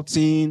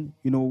 insulting.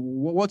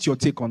 What's your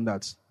take on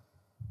that?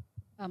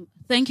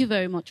 Thank you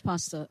very much,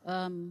 Pastor.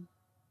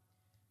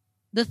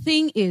 The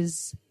thing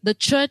is, the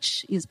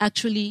church is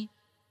actually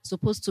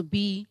supposed to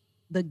be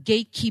the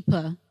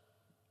gatekeepers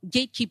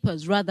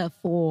rather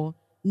for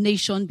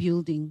nation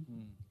building.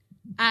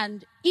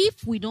 And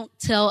if we don't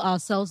tell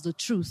ourselves the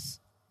truth,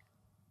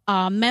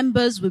 our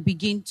members will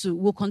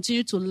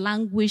continue to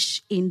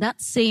languish in the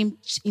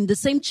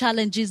same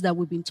challenges that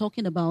we've been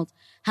talking about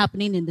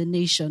happening in the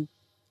nation.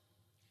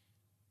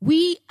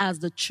 We as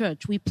the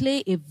church, we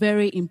play a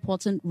very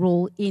important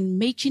role in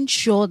making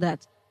sure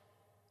that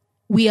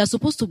we are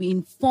supposed to be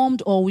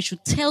informed, or we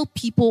should tell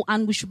people,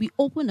 and we should be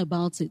open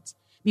about it,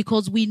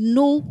 because we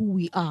know who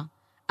we are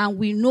and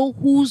we know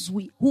who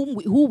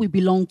we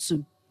belong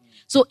to.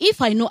 So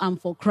if I know I'm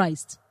for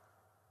Christ,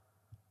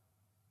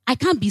 I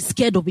can't be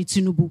scared of a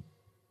Tinubu.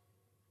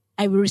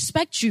 I will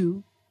respect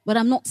you, but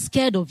I'm not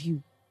scared of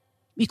you.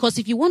 Because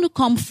if you want to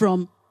come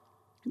from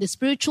the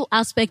spiritual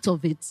aspect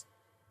of it,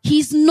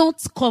 he's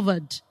not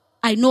covered.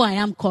 I know I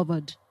am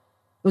covered.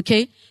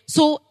 Okay?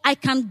 So I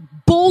can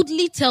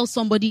boldly tell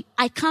somebody,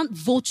 I can't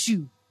vote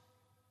you.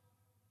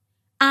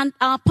 And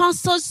our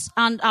pastors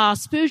and our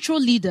spiritual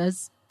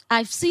leaders,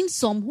 I've seen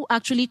some who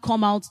actually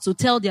come out to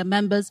tell their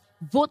members,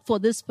 vote for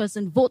this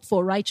person, vote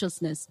for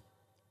righteousness.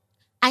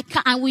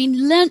 And we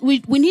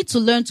need to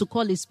learn to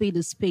call a spade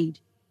a spade.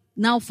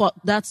 Now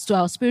that's to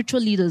our spiritual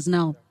leaders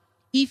now.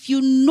 If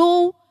you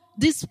know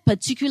this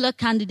particular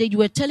candidate, you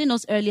were telling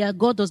us earlier,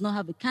 God does not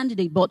have a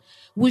candidate, but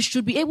we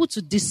should be able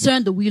to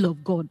discern the will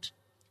of God.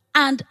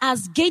 And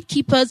as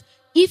gatekeepers,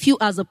 if you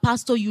as a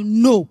pastor, you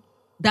know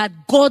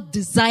that God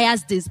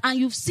desires this, and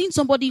you've seen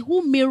somebody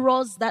who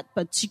mirrors that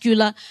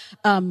particular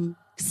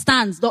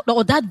stance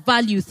or that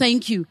value,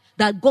 thank you,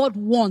 that God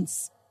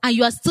wants, and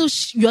you are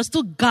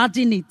still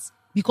guarding it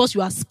because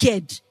you are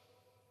scared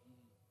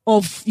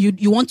of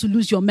you want to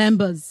lose your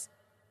members.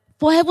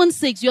 For heaven's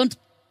sakes,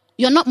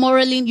 you're not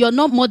modeling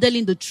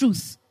the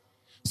truth.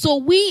 So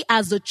we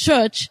as a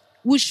church,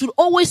 we should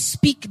always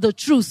speak the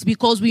truth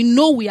because we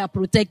know we are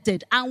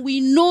protected and we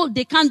know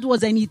they can't do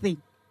us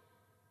anything.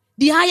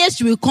 The highest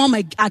you will come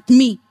at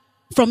me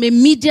from a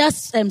media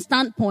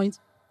standpoint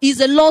is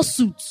a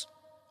lawsuit.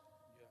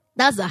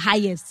 That's the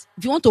highest.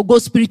 If you want to go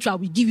spiritual,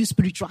 we give you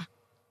spiritual.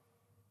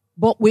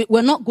 But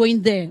we're not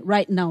going there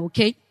right now,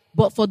 okay?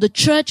 But for the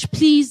church,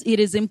 please, it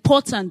is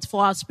important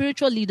for our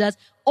spiritual leaders,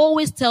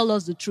 always tell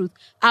us the truth.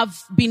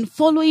 I've been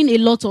following a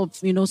lot of,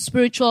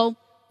 spiritual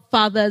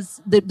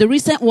fathers. The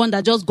recent one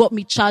that just got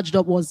me charged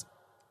up was,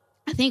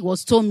 I think it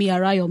was Tomi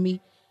Arayomi.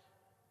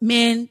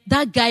 Man,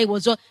 that guy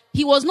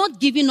he was not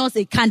giving us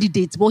a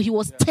candidate, but he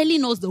was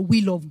telling us the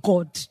will of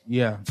God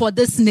for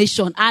this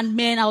nation. And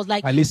man, I was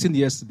like, I listened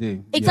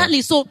yesterday. Exactly.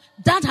 Yeah. So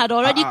that had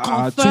already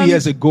confirmed 2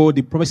 years ago,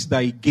 the promise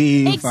that he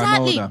gave.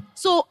 Exactly. And all that.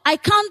 So I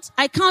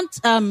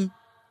can't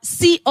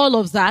see all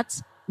of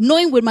that,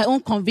 knowing with my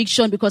own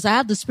conviction because I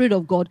have the Spirit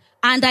of God.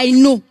 And I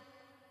know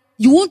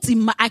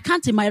I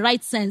can't in my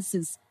right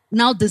senses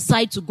now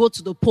decide to go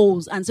to the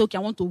polls and say, okay,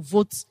 I want to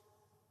vote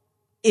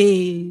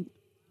a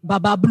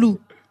Baba Blue.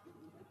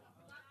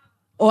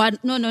 Or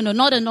no,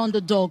 not an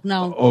underdog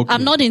now. Okay.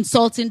 I'm not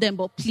insulting them,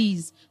 but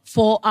please,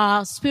 for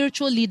our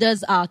spiritual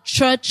leaders, our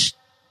church,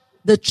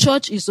 the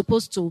church is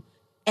supposed to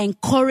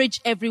encourage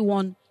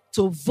everyone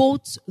to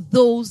vote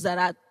those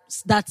that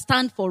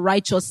stand for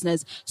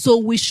righteousness. So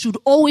we should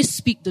always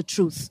speak the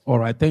truth. All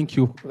right, thank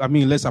you.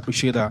 Let's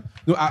appreciate that.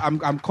 No,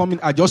 I'm coming.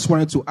 I just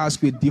wanted to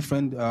ask you a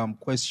different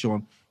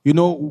question.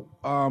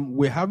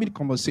 We're having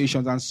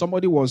conversations, and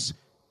somebody was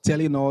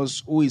telling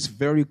us who is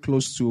very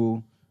close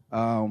to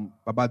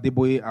Baba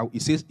Adeboye.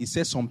 He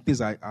says some things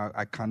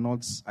I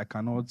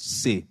cannot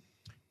say.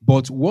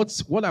 But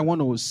what I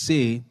want to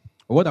say,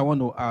 or what I want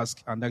to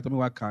ask, and Dr.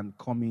 Miwa can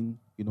come in,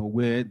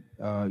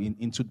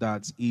 into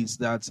that, is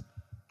that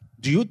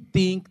do you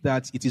think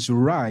that it is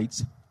right,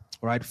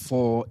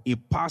 for a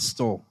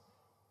pastor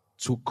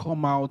to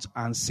come out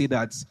and say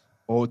that,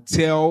 or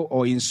tell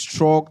or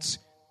instruct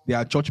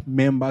their church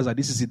members that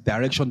this is the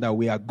direction that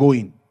we are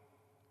going?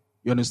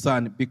 You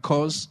understand?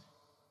 Because,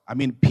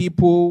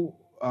 people,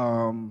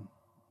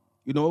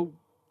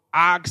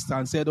 asked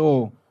and said,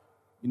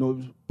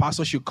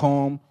 pastors should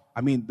come.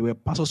 There were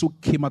pastors who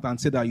came out and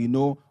said that,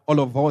 all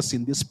of us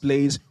in this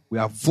place, we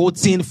are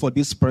voting for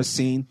this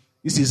person.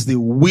 This is the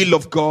will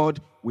of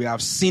God. We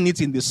have seen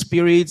it in the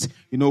spirit.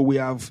 We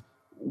have...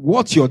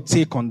 What's your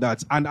take on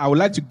that? And I would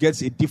like to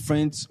get a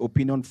different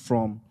opinion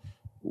from...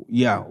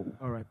 Yeah.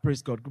 All right.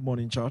 Praise God. Good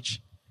morning,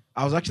 church.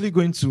 I was actually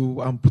going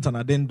to put an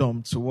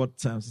addendum to what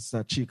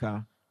Sister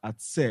Chika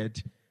had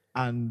said.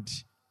 And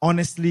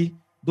honestly,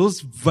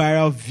 those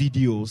viral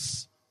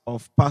videos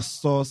of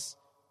pastors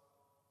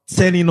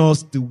telling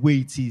us the way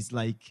it is,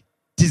 like,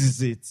 this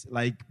is it,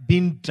 like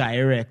being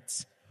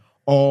direct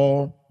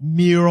or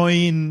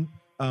mirroring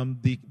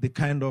the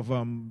kind of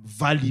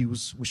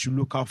values we should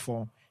look out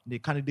for the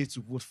candidate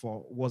to vote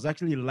for, was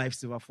actually a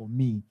lifesaver for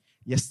me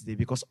yesterday.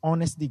 Because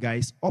honestly,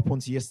 guys, up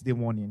until yesterday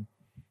morning,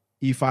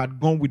 if I had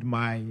gone with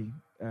my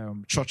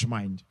church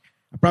mind,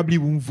 I probably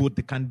wouldn't vote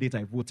the candidate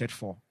I voted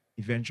for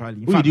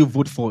eventually. Who did you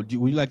vote for? Would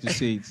you like to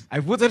say it? I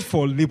voted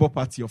for Labour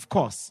Party, of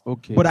course.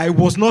 Okay. But I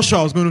was not sure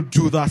I was going to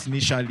do that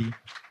initially.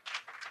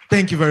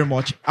 Thank you very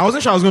much. I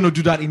wasn't sure I was going to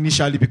do that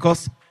initially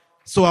because...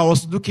 So I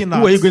was looking at...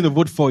 Who were you going to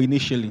vote for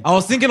initially? I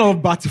was thinking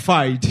of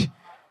Batified.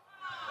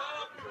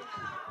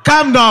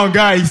 Calm down,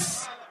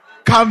 guys.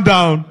 Calm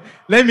down.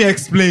 Let me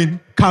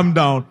explain. Calm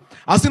down.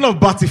 I was thinking of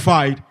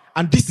Batified,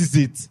 and this is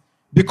it.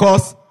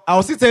 Because I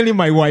was still telling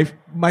my wife,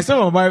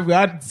 myself and my wife, we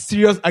had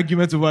serious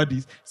arguments over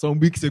this some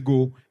weeks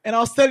ago. And I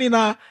was telling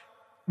her,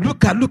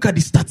 look at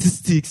the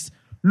statistics.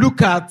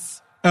 Look at,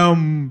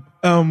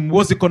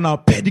 what's it called now?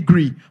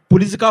 Pedigree.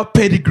 Political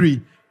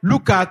pedigree.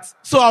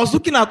 So I was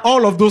looking at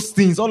all of those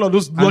things, all of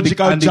those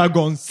logical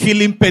jargons.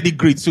 Killing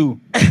pedigree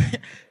too.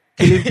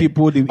 Killing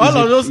people. All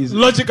of those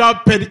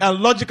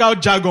logical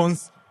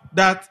jargons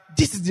that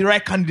this is the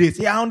right candidate.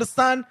 Yeah, I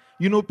understand,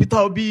 Peter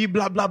Obi,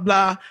 blah, blah,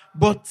 blah.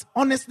 But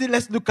honestly,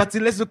 let's look at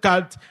it. Let's look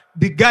at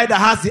the guy that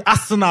has the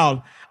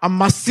arsenal and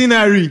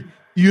machinery,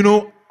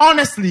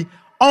 Honestly,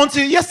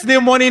 until yesterday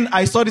morning,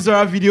 I saw this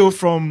other video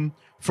from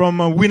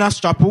Winners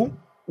Chapel,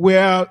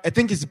 where I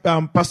think it's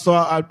Pastor,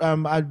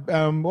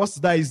 what's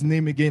that his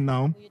name again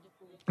now?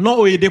 Not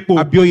Oyedepo.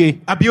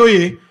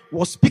 Abioye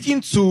was speaking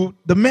to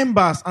the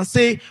members and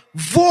say,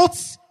 vote,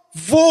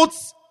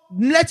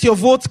 let your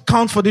vote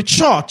count for the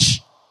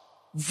church.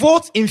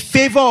 Vote in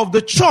favor of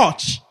the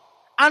church.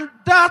 And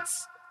that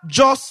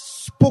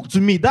just spoke to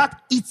me.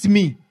 That hit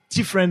me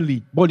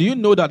differently. But do you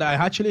know that I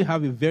actually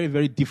have a very,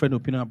 very different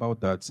opinion about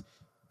that?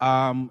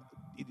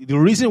 The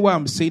reason why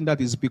I'm saying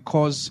that is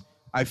because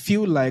I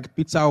feel like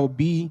Peter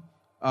Obi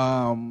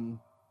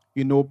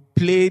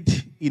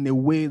played in a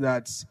way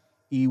that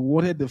he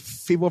wanted the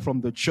favor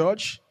from the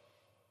church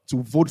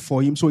to vote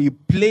for him. So he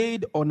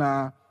played on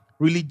a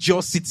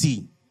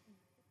religiosity.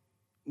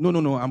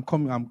 No, I'm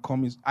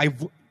coming.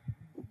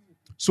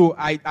 So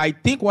I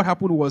think what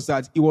happened was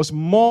that it was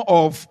more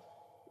of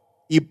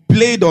he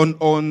played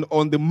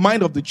on the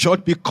mind of the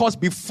church, because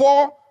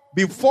before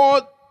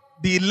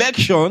the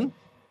election,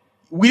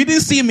 we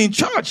didn't see him in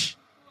church.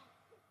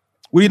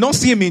 We did not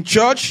see him in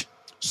church.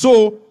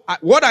 So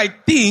what I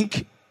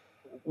think,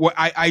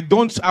 I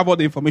don't have all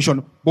the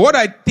information, but what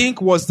I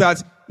think was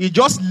that he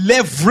just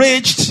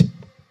leveraged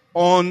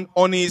on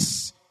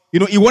his,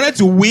 he wanted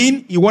to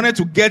win, he wanted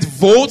to get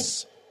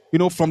votes,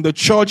 from the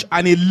church,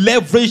 and he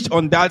leveraged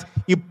on that.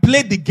 He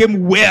played the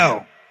game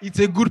well. It's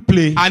a good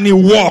play. And it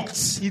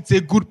worked. It's a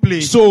good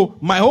play. So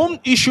my own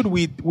issue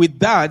with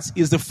that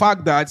is the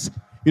fact that,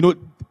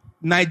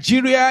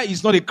 Nigeria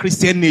is not a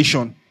Christian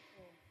nation.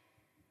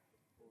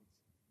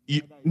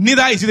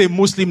 Neither is it a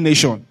Muslim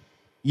nation.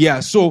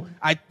 Yeah, so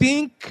I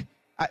think,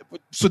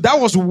 so that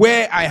was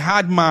where I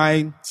had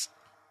my,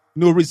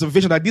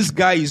 reservation that this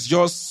guy is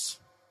just,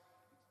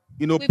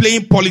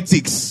 playing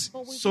politics.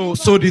 So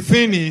the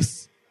thing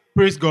is,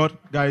 praise God,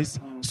 guys.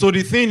 So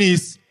the thing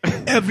is,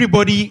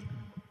 everybody,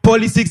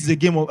 politics is a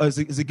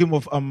game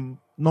of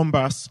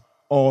numbers,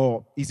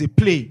 or is a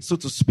play, so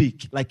to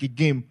speak, like a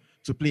game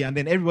to play, and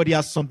then everybody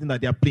has something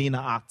that they are playing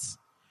at.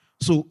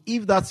 So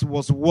if that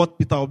was what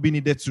Peter Obi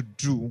needed to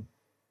do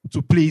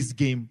to play his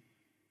game,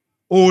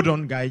 hold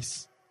on,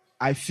 guys.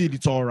 I feel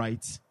it's all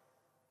right.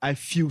 I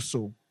feel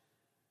so.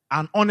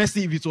 And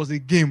honestly, if it was a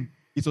game,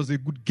 it was a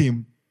good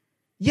game.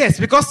 Yes,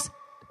 because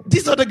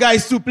these other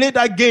guys too played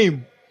that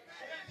game.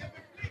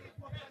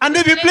 And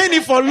they've been playing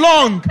it for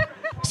long.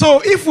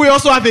 So if we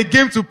also have a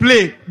game to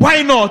play,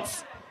 why not?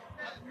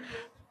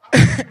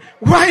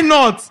 Why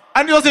not?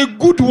 And it was a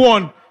good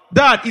one.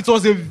 It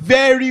was a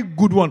very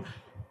good one.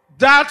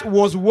 That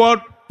was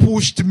what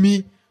pushed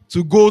me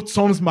to go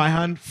thumbs my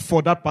hand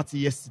for that party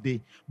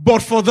yesterday.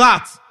 But for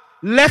that,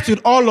 left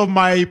with all of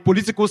my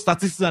political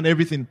statistics and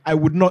everything, I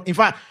would not. In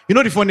fact,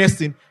 the funniest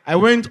thing? I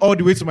went all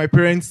the way to my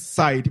parents'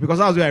 side because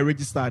that was where I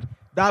registered.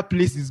 That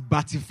place is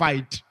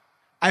batified.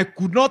 I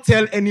could not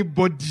tell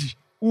anybody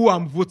who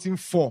I'm voting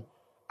for.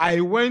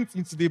 I went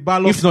into the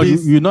ballot space.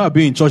 If not, you know I've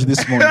been in church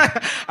this morning.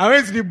 I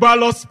went to the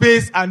ballot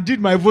space and did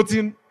my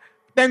voting.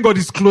 Thank God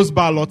it's closed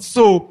ballot.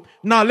 So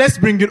now let's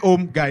bring it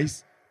home,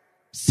 guys.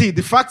 See,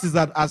 the fact is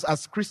that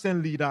as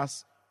Christian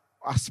leaders,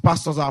 as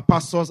pastors, our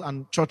pastors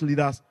and church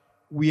leaders,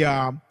 we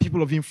are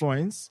people of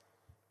influence.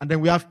 And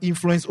then we have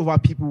influence over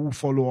people who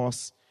follow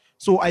us.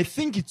 So I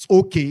think it's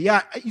okay.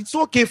 Yeah, it's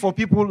okay for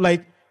people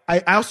like,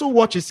 I also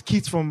watched a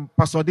skit from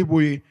Pastor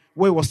Adeboye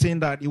where he was saying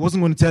that he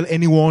wasn't going to tell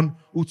anyone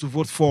who to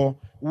vote for.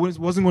 He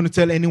wasn't going to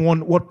tell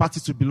anyone what party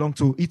to belong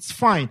to. It's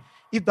fine.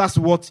 If that's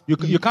what...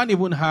 You can't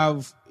even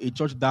have a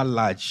church that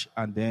large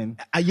and then...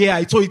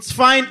 so it's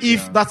fine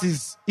if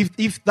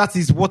that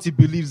is what he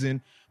believes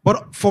in.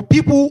 But for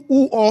people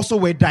who also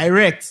were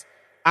direct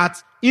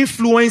at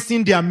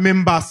influencing their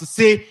members to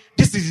say,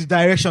 this is the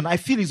direction, I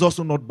feel it's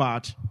also not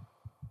bad.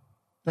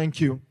 Thank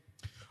you.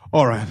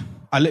 All right.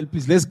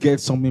 Please, let's get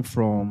something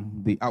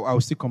from the...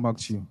 I'll still come back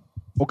to you.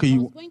 Okay,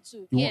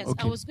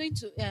 I was going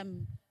to...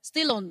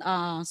 Still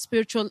on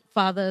spiritual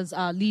fathers,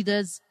 our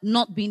leaders,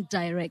 not being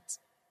direct.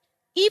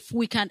 If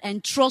we can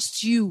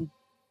entrust you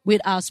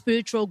with our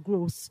spiritual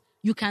growth,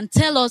 you can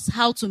tell us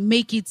how to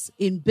make it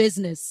in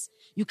business.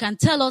 You can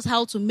tell us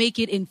how to make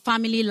it in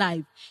family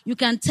life. You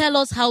can tell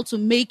us how to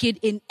make it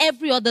in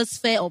every other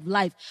sphere of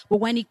life. But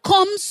when it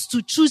comes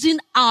to choosing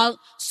our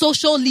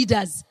social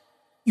leaders,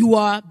 you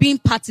are being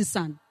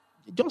partisan.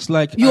 Just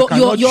like I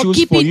cannot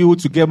choose for you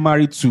to get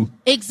married to.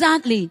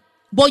 Exactly.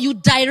 But you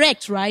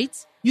direct, right?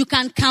 You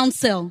can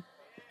counsel.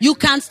 You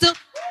can still,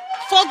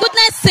 for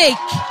goodness sake.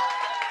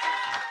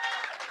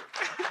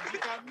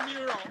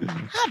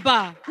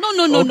 Haba.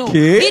 No.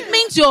 Okay. It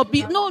means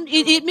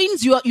it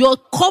means you're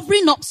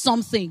covering up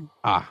something.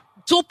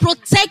 To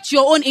protect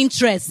your own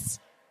interests.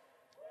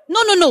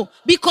 No.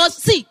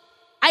 Because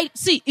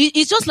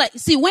it's just like,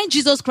 when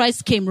Jesus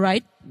Christ came,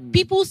 right?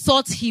 People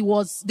thought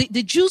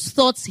the Jews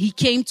thought he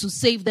came to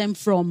save them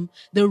from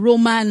the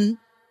Roman,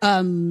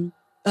 the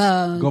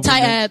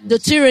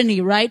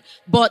tyranny, right?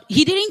 But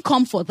he didn't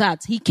come for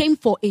that. He came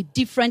for a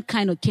different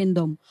kind of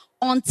kingdom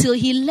until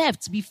he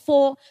left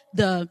before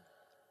the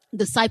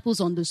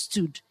disciples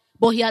understood.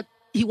 But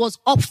he was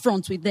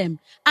upfront with them.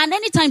 And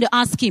anytime they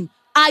ask him,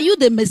 are you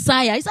the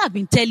Messiah? He said, I've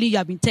been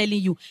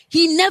telling you.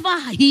 He never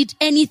hid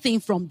anything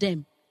from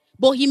them.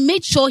 But he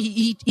made sure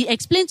he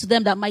explained to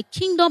them that my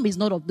kingdom is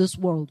not of this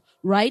world,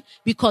 right?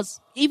 Because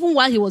even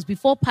while he was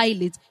before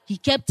Pilate, he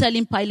kept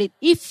telling Pilate,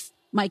 if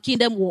my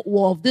kingdom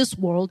were of this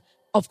world,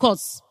 of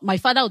course, my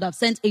father would have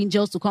sent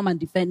angels to come and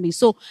defend me.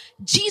 So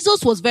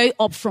Jesus was very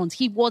upfront.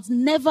 He was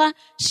never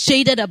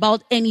shaded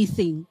about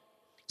anything.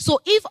 So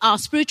if our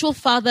spiritual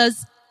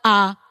fathers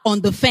are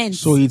on the fence.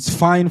 So it's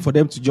fine for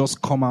them to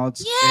just come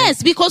out.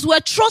 Yes, because we're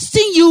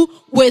trusting you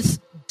with,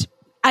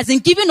 as in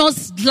giving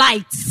us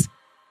lights.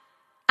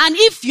 And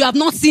if you have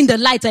not seen the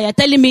light and you're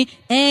telling me,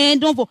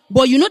 don't vote.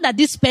 But you know that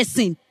this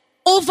person,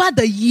 over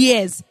the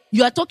years,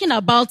 you are talking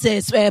about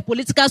a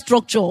political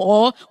structure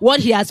or what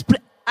he has.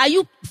 Are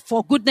you,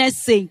 for goodness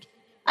sake,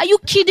 are you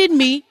kidding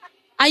me?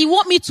 And you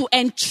want me to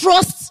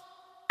entrust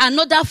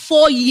another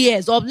 4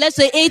 years, or let's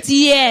say 8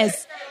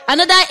 years,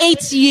 another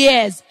 8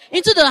 years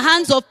into the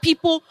hands of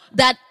people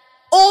that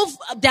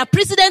their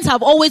presidents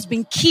have always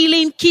been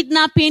killing,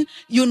 kidnapping,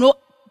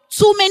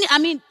 too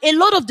many, a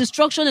lot of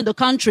destruction in the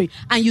country,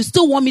 and you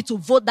still want me to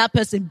vote that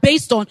person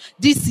based on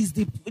this is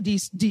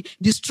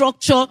the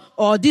structure,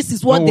 or this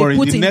is what Don't they worry,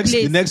 put in place.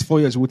 place. The next 4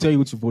 years, we'll tell you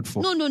who to vote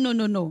for.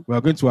 No. We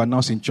are going to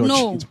announce in church.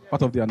 No. It's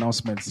part of the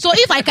announcement. So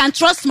if I can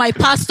trust my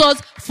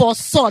pastors for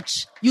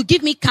such, you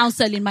give me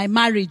counsel in my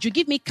marriage, you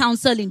give me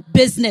counsel in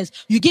business,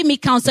 you give me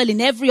counsel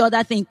in every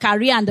other thing,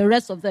 career and the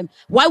rest of them,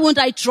 why won't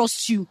I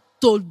trust you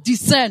to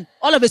discern?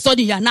 All of a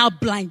sudden, you are now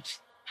blind.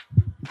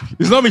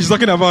 It's not me she's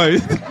talking about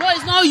it. No,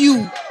 it's not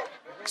you.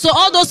 So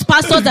all those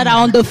pastors that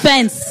are on the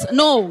fence,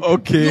 no.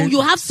 Okay.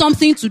 You have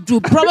something to do.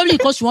 Probably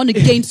because you want to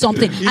gain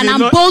something. And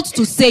I'm bold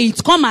to say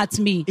it. Come at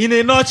me. In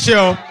a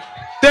nutshell,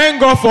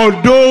 thank God for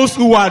those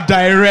who are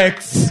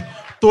direct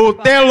to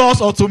tell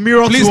us or to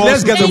mirror Please, to us.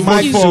 let's get the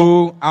Thank mic you.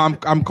 to.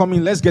 I'm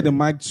coming. Let's get the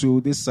mic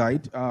to this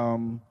side.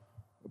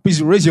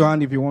 Please raise your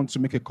hand if you want to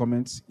make a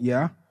comment.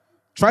 Yeah.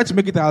 Try to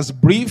make it as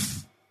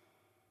brief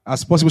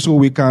as possible so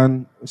we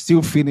can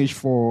still finish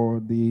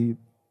for the.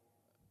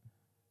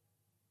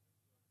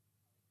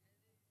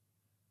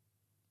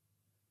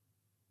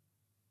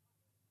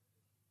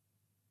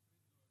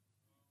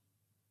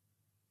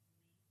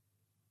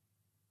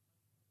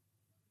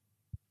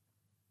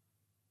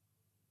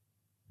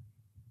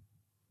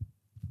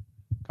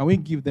 Can we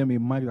give them a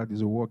mic that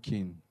is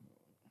working?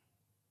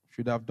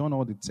 Should have done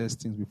all the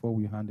testings before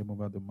we hand them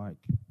over the mic.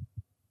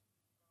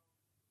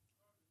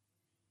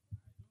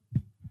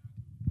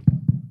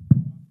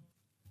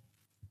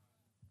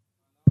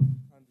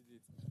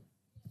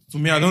 To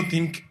me, I don't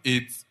think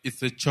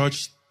it's a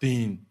church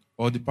thing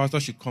or the pastor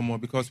should come up,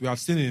 because we have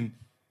seen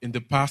in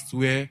the past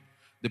where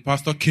the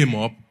pastor came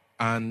up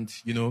and,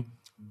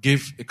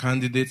 gave a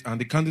candidate and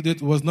the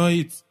candidate was not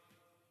it.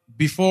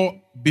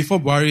 Before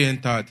Buhari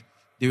entered,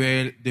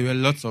 there were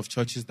lots of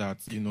churches that,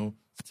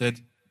 said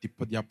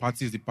their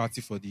party is the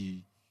party for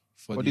the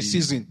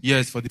season.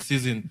 Yes, for the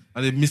season.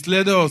 And they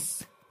misled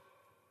us.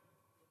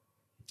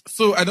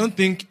 So I don't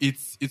think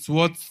it's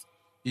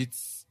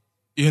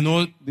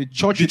The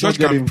church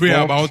can pray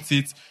about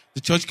it.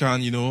 The church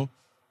can,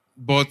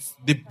 but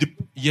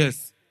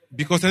yes,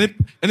 because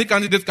any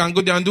candidate can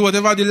go there and do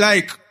whatever they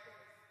like.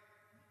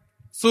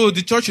 So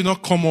the church should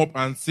not come up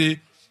and say,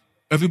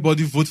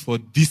 everybody vote for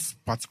this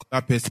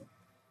particular person.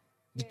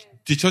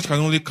 The church can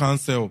only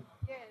counsel.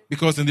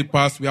 Because in the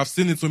past, we have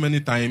seen it so many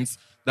times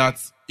that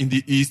in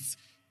the East,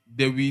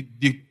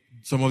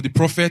 some of the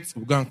prophets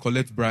will go and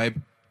collect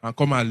bribe and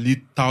come and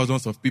lead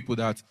thousands of people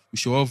that we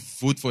should all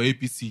vote for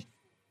APC.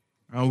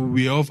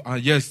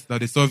 And yes, that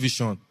they saw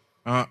vision.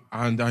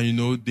 And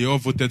they all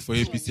voted for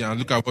APC, and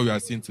look at what we are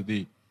seeing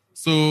today.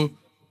 So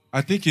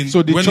I think the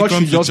church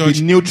should just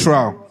be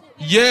neutral.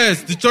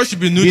 Yes, the church should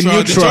be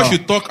neutral. The church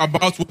should talk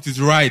about what is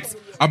right.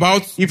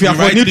 If you are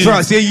for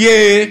neutral, say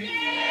yay.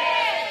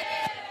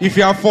 If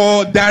you are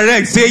for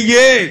direct, say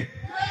yay. Yay!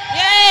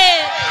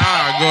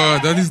 Ah,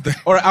 God, that is the.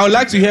 Or I would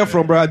like to hear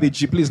from Brother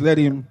Deji. Please let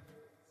him.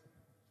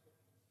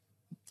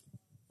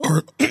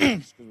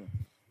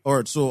 All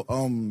right, so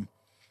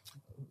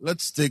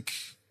let's take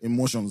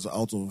emotions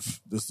out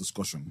of this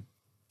discussion.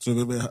 So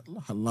maybe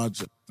a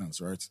large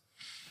sense, right?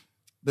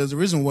 There's a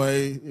reason why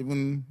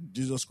even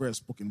Jesus Christ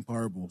spoke in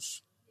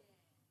parables.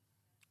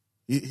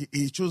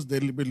 He chose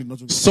deliberately not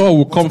to. Saul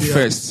will come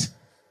first.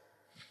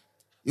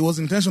 It was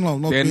intentional,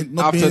 not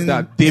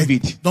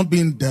David. Not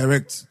being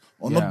direct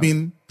or not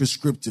being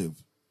prescriptive.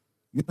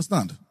 You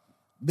understand?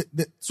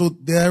 So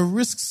there are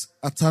risks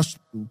attached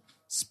to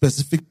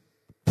specific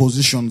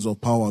positions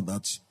of power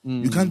that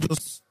you can't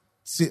just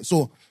say.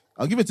 So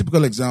I'll give a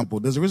typical example.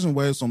 There's a reason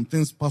why some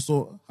things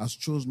pastor has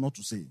chosen not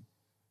to say,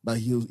 that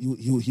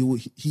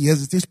he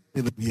hesitates to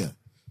say them here.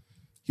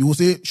 He will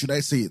say, should I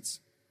say it?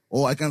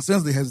 Or I can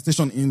sense the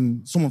hesitation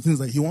in some of the things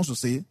that he wants to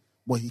say,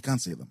 but he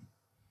can't say them.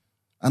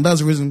 And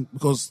that's the reason,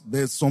 because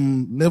there's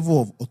some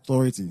level of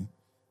authority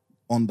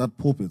on that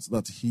pulpit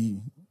that he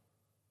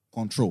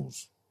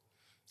controls.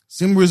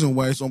 Same reason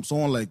why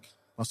someone like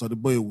Pastor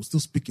Adeboye will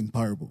still speak in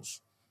parables.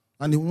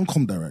 And he won't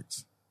come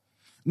direct.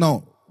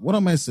 Now, what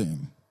am I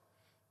saying?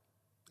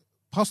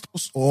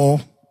 Pastors or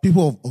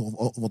people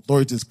of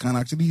authorities can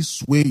actually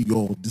sway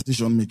your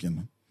decision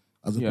making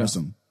as a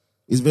person.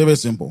 It's very, very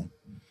simple.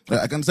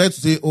 I can decide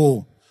to say,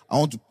 I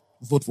want to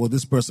vote for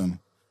this person.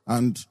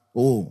 And,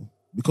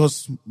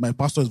 because my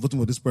pastor is voting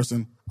for this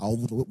person, I'll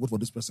vote for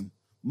this person.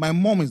 My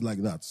mom is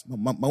like that.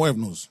 My wife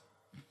knows.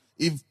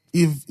 If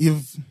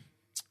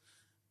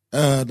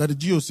Daddy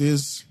Gio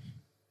says,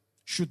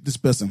 shoot this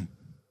person,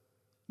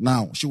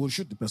 now she will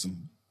shoot the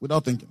person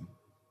without thinking.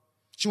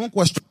 She won't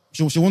question.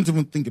 She won't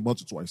even think about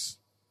it twice.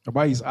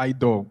 About his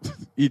idol.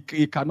 He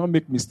cannot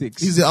make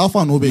mistakes. He's the Alpha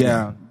and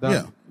Omega.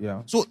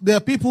 Yeah. So there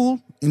are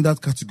people in that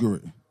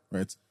category,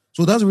 right?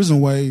 So that's the reason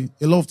why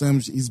a lot of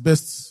times it's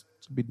best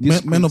be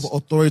discreet. men of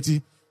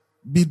authority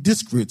be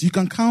discreet. You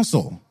can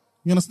counsel.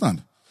 You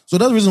understand? So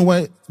that's the reason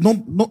why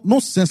no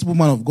sensible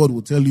man of God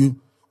will tell you,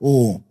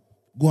 oh,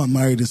 go and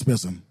marry this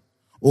person.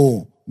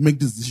 Oh, make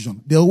this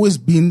decision. They're always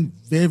being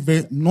very,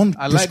 very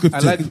non-prescriptive.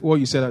 I like what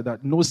you said,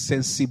 that no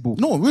sensible.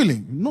 No,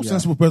 really. No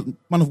sensible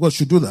man of God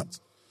should do that.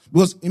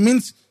 Because it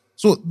means,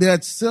 so there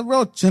are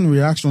several chain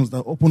reactions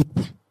that open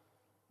up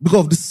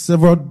because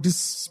of this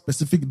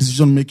specific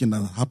decision making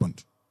that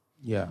happened.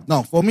 Yeah.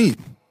 Now, for me,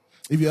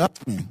 if you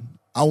ask me,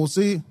 I will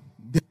say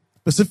the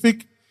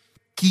specific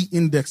key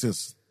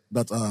indexes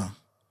that are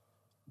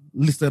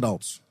listed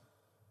out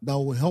that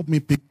will help me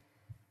pick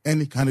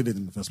any candidate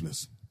in the first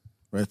place.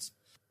 Right?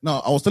 Now,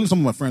 I was telling some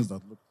of my friends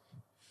that, look,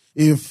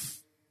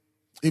 if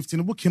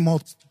Tinubu came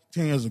out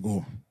 10 years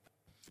ago,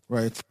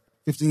 right,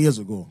 15 years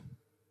ago,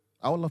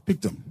 I would have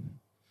picked him.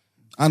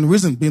 And the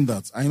reason being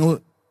that I know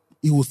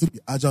he will still be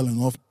agile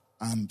enough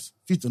and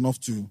fit enough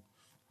to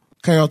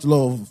carry out a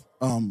lot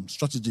of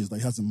strategies that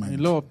he has in mind.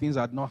 A lot of things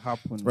had not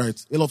happened. Right.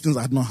 A lot of things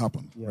that had not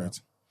happened. Yeah. Right.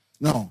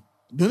 Now,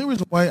 the only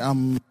reason why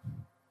I'm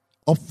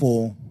up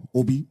for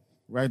Obi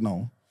right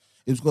now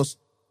is because,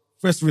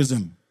 first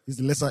reason, he's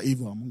the lesser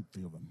evil among the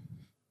three of them.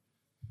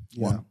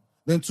 Yeah. One.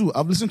 Then two,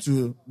 I've listened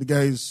to the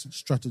guy's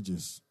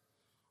strategies,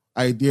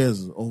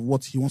 ideas of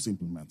what he wants to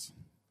implement.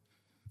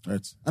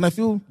 Right? And I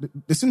feel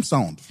they seem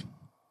sound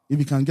if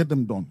you can get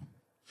them done.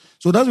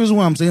 So that's the reason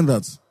why I'm saying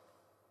that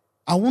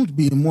I won't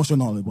be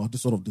emotional about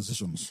this sort of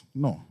decisions.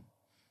 No.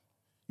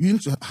 You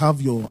need to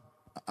have your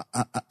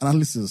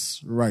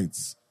analysis right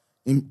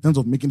in terms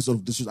of making sort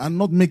of decisions and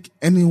not make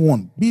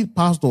anyone, be it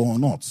pastor or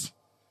not,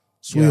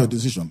 sway your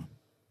decision.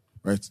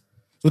 Right?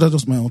 So that's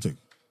just my own take.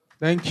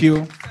 Thank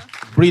you.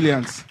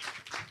 Brilliant.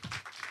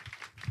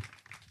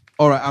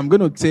 All right, I'm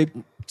going to take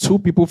two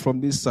people from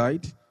this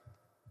side.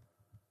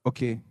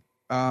 Okay.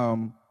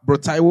 Bro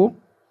Taiwo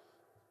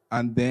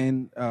and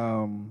then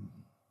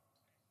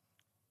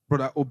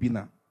Brother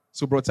Obina.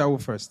 So Bro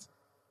Taiwo first.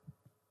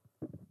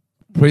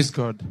 Praise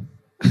God.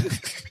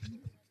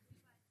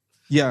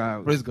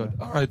 Yeah. Praise God.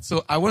 All right.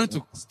 So I wanted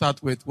to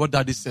start with what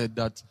Daddy said,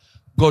 that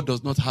God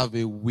does not have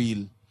a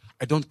will.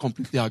 I don't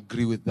completely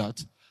agree with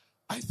that.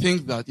 I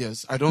think that,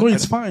 yes, I don't. No,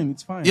 it's fine.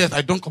 It's fine. Yes,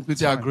 I don't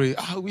completely agree.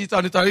 It's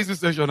an interactive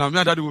session. Me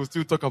and Daddy will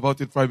still talk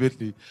about it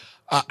privately.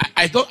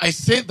 I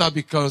say that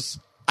because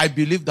I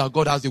believe that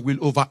God has a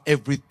will over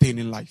everything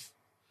in life.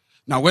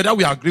 Now, whether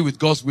we agree with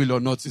God's will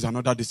or not is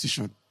another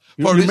decision.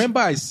 You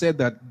remember I said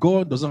that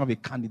God doesn't have a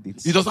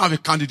candidate. He doesn't have a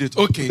candidate.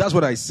 Okay. That's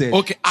what I said.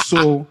 Okay.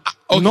 So,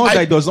 not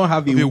that he does not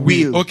have a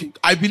will. Okay.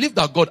 I believe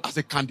that God has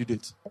a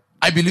candidate.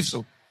 I believe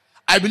so.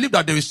 I believe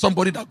that there is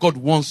somebody that God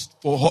wants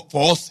for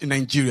us in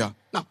Nigeria.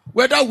 Now,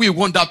 whether we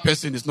want that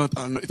person is not,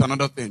 it's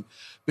another thing.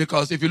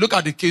 Because if you look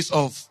at the case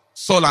of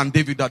Saul and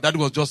David that Daddy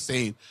was just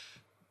saying,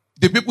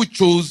 the people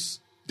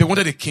they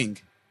wanted a king.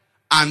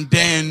 And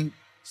then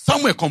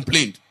Samuel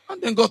complained.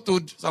 And then God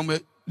told Samuel,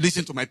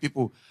 listen to my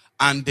people.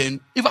 And then,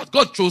 in fact,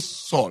 God chose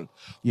Saul.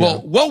 Yeah.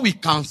 But what we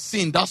can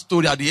see in that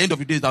story at the end of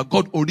the day is that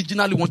God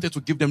originally wanted to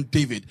give them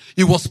David.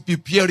 He was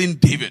preparing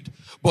David.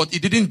 But he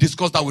didn't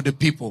discuss that with the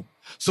people.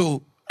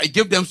 So, I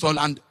gave them Saul.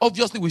 And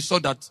obviously we saw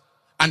that.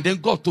 And then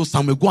God told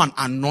Samuel, go and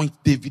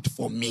anoint David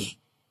for me.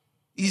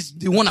 He's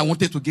the one I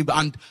wanted to give.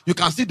 And you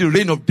can see the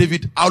reign of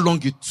David, how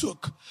long it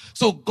took.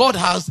 So, God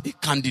has a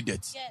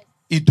candidate. Yes.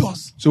 He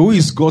does. So who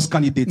is God's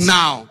candidate?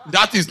 Now,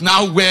 that is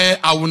now where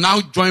I will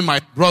now join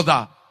my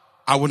brother.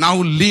 I will now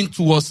lean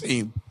towards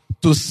him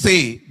to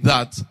say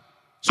that.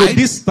 So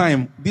this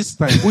time,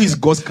 who is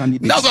God's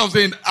candidate? That's what I'm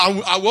saying.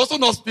 I will also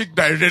not speak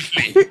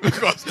directly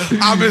because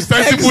I'm a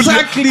sensible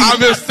exactly.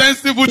 I'm a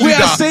sensible leader. We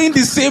are saying the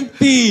same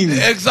thing.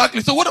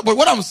 Exactly. So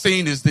what I'm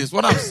saying is this.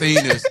 What I'm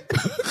saying is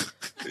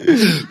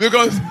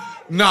because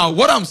now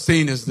what I'm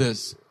saying is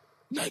this.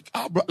 Like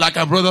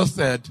our brother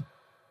said,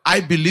 I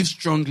believe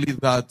strongly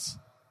that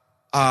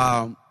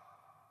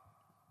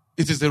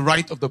it is the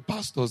right of the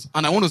pastors.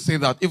 And I want to say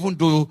that even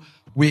though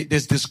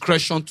there's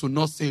discretion to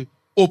not say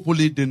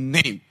openly the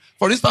name.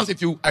 For instance,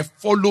 I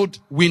followed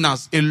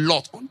Winners a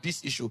lot on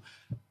this issue.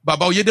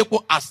 Baba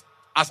Oyedepo, as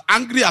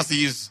angry as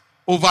he is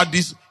over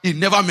this, he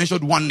never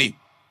mentioned one name.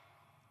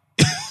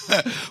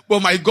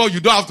 But my God, you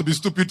don't have to be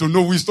stupid to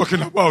know who he's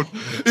talking about.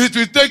 It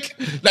will take,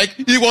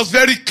 he was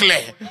very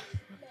clear.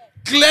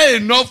 Clear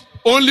enough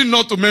only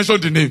not to mention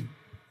the name.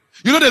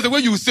 You know, there's a way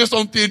you say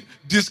something.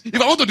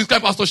 If I want to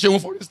describe Pastor Shehu,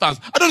 for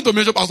instance, I don't need to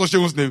mention Pastor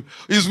Shehu's name.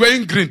 He's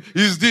wearing green.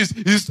 He's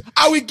this.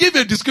 I will give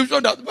a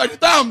description that by the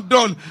time I'm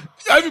done,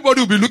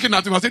 everybody will be looking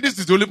at him and say, this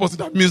is the only person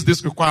that meets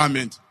this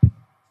requirement.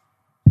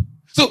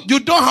 So you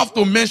don't have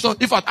to mention.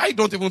 In fact, I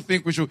don't even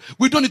think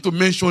we don't need to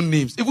mention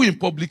names, even in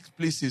public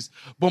places.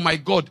 But my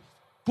God,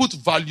 put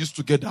values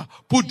together,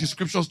 put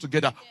descriptions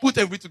together, put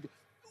everything together.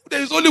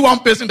 There is only one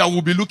person that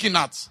we'll be looking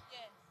at.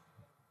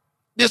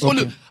 There's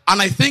only,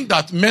 and I think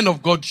that men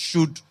of God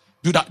should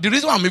do that. The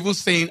reason why I'm even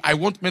saying I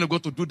want men of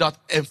God to do that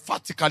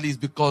emphatically is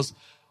because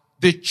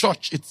the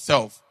church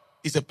itself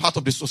is a part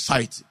of the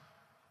society.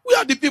 We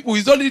are the people.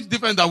 It's only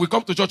different that we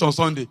come to church on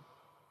Sunday.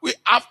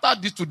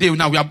 After this today,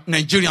 now we are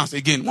Nigerians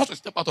again. Once we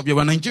step out of here,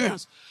 we are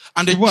Nigerians.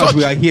 And the church,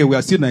 we are here, we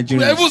are still Nigerians.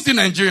 We are even still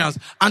Nigerians.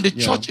 And the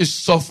church is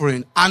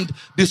suffering. And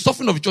the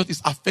suffering of the church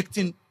is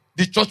affecting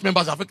the church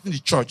members, affecting the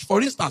church.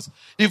 For instance,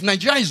 if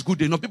Nigeria is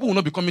good enough, people will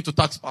not be coming to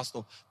tax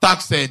pastor,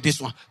 tax this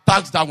one,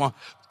 tax that one.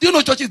 Do you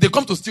know churches, they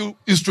come to steal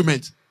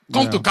instruments,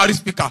 come to carry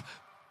speaker.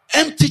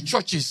 Empty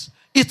churches.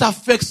 It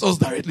affects us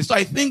directly. So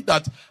I think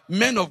that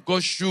men of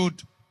God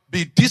should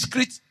be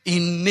discreet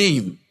in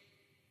name.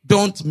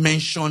 Don't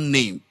mention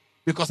name,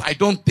 because I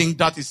don't think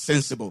that is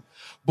sensible.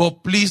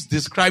 But please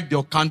describe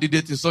your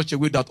candidate in such a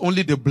way that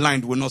only the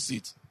blind will not see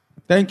it.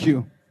 Thank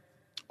you.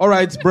 All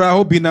right,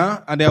 Brother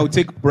Obina, and then I'll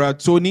take Brother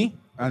Tony,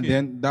 and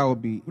then that will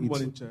be Good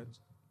morning, church.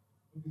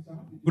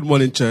 Good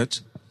morning,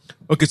 church.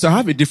 Okay, so I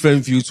have a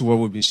different view to what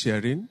we've been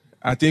sharing.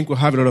 I think we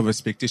have a lot of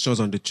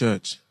expectations on the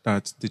church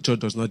that the church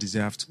does not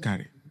deserve to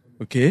carry.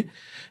 Okay?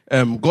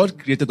 God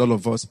created all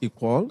of us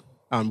equal,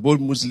 and both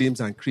Muslims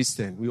and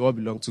Christians, we all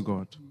belong to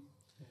God.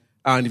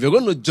 And if you're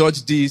going to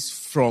judge this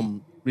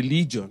from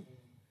religion,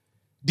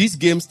 this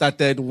game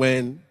started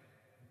when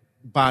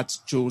Bat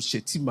chose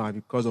Shetima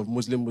because of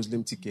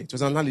Muslim ticket. It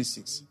was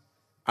analysis.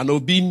 And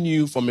Obi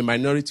knew from a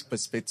minority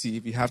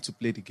perspective, you have to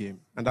play the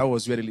game. And that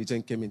was where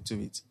religion came into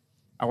it.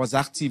 I was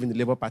active in the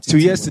Labour Party.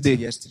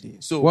 Yesterday.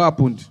 So what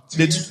happened?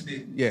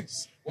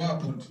 Yes. What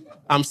happened?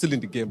 I'm still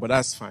in the game, but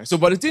that's fine. So,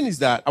 but the thing is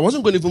that I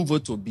wasn't going to even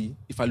vote Obi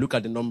if I look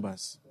at the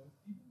numbers.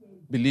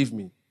 Believe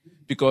me.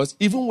 Because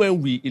even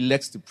when we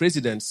elect the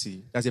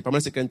presidency, as a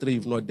permanent secretary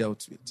you've not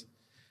dealt with,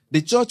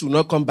 the church will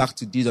not come back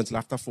to this until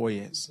after 4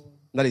 years.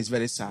 That is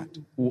very sad.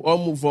 We'll all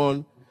move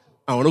on,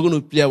 and we're not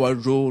going to play our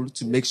role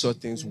to make sure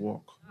things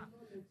work.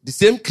 The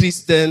same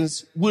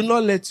Christians will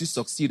not let you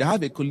succeed. I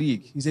have a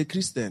colleague, he's a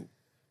Christian,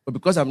 but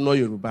because I'm not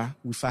Yoruba,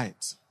 we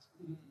fight.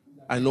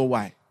 I know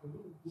why.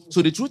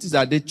 So the truth is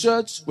that the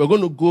church, we're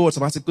going to go on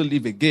sabbatical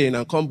leave again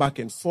and come back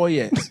in 4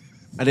 years,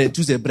 and then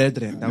choose a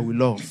brethren that we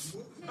love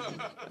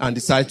and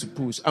decide to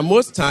push. And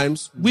most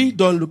times, we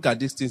don't look at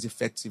these things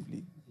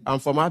effectively. I'm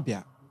from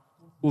Abia.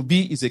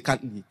 Obi is a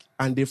Catholic,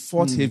 and they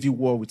fought heavy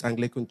war with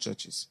Anglican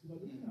churches.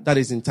 That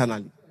is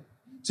internally.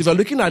 So if you're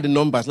looking at the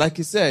numbers, like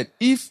he said,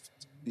 if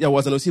there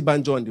was an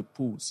Osibanjo on the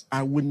polls,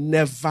 I would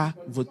never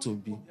vote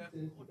Obi.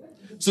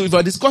 So if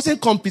we're discussing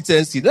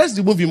competency, let's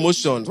remove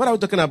emotions. What are we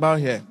talking about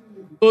here?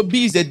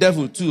 Obi is a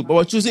devil too, but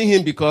we're choosing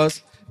him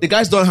because the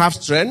guys don't have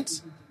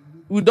strength.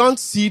 We don't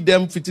see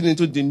them fitting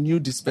into the new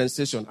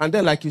dispensation. And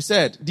then, like you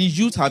said, the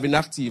youth have been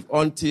active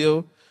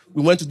until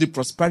we went to the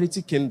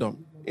prosperity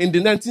kingdom. In the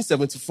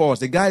 1974s,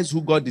 the guys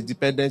who got the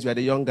independence were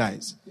the young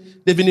guys.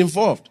 They've been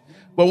involved.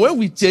 But when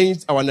we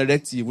changed our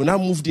narrative, we now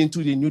moved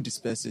into the new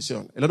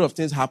dispensation. A lot of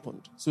things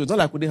happened. So it's not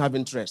like we didn't have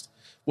interest.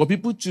 But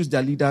people choose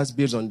their leaders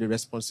based on the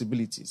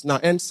responsibilities. Now,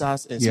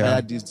 NSAS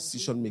inspired this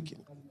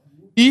decision-making.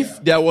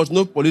 If there was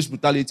no police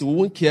brutality, we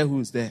won't care who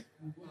is there.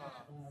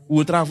 We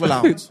will travel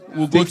out.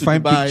 We'll go to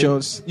Dubai.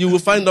 Pictures. You will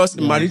find us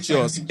in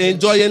Mauritius,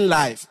 enjoying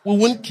life. We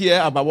won't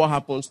care about what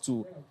happens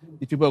to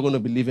the people are going to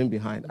be leaving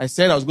behind. I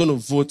said I was going to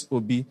vote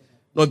Obi,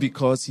 not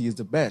because he is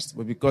the best,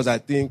 but because I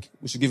think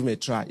we should give him a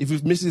try. If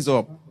he messes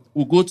up,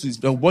 we'll go to his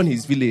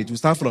village. We'll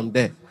start from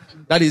there.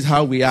 That is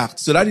how we act.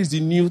 So that is the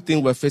new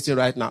thing we're facing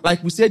right now.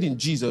 Like we said in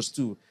Jesus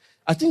too.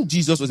 I think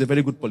Jesus was a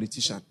very good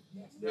politician.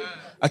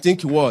 I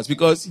think he was,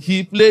 because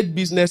he played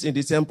business in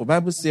the temple.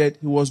 Bible said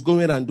he was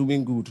going and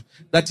doing good.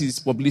 That is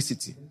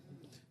publicity.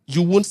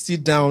 You won't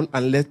sit down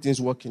and let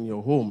things work in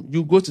your home.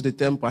 You go to the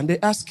temple and they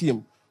ask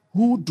him,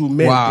 who do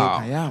men think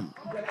I am?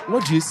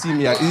 What do you see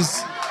me as?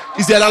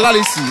 It's an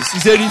analysis.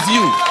 It's a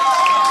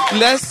review.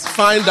 Let's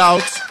find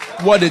out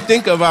what they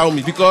think about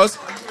me, because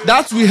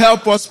that will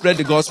help us spread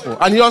the gospel.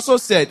 And he also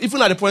said,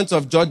 even at the point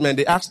of judgment,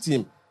 they asked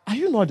him, are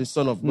you not the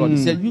Son of God? He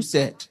said, you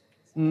said.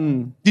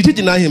 Did he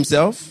deny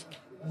himself?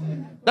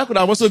 That could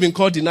have also been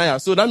called denial.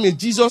 So that means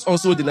Jesus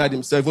also denied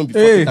himself even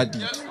before Peter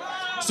did.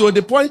 So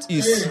the point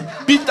is,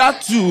 Peter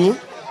too,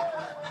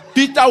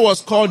 Peter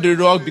was called the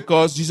rock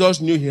because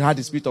Jesus knew he had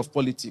the spirit of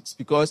politics.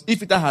 Because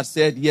if Peter had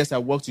said, yes, I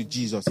walked with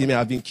Jesus, he may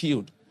have been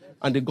killed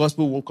and the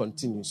gospel won't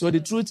continue. So the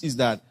truth is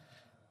that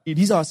it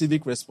is our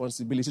civic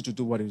responsibility to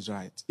do what is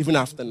right, even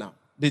after now.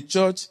 The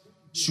church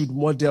should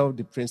model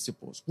the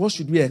principles. What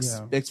should we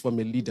expect from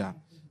a leader?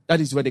 That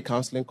is where the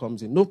counseling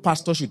comes in. No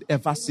pastor should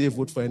ever say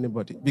vote for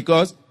anybody.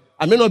 Because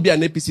I may not be an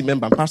APC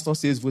member, and pastor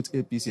says vote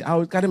APC. I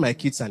will carry my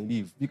kids and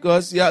leave.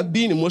 Because you are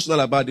being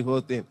emotional about the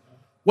whole thing.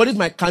 What if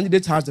my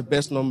candidate has the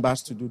best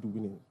numbers to do the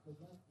winning?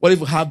 What if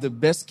you have the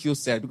best skill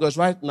set? Because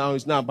right now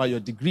it's not about your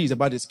degree, it's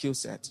about the skill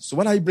set. So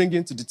what are you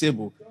bringing to the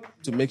table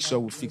to make sure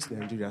we fix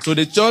Nigeria? So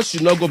the church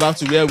should not go back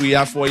to where we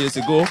are 4 years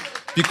ago,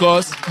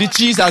 because the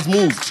cheese has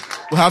moved.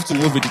 We have to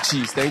move with the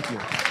cheese. Thank you.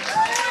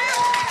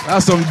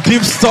 That's some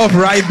deep stuff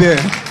right there.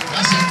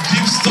 That's some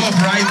deep stuff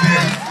right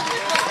there.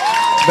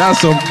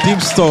 That's some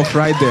deep stuff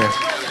right there.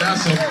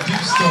 That's some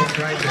deep stuff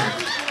right there.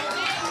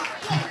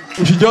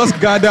 We should just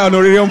gather an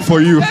honorarium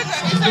for you.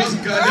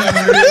 just gathered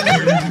and ready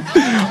for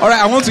you. All right,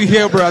 I want to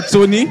hear Brother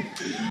Tony.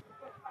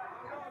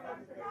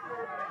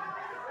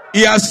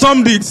 He has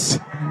summed it.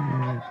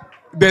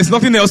 There's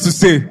nothing else to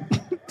say.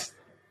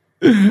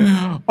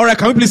 All right,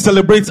 can we please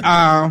celebrate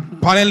our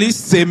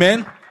panelists?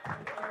 Amen.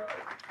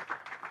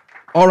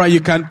 All right,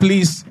 you can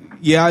please,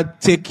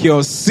 take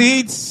your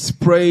seats.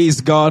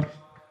 Praise God.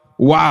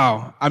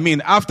 Wow. I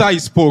mean, after he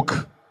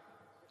spoke,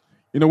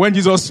 when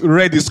Jesus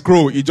read the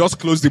scroll, he just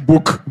closed the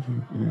book.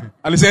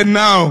 And he said,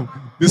 now,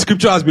 the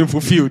scripture has been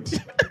fulfilled.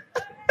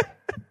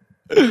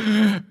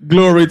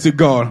 Glory to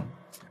God.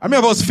 How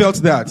many of us felt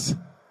that?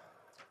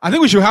 I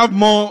think we should have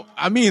more.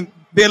 I mean,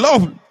 there are a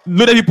lot of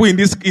loaded people in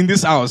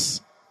this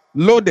house.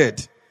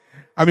 Loaded.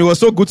 I mean, it was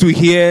so good to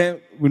hear,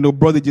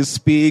 Brother just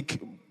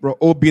speak, Bro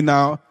Obi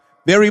now.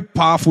 Very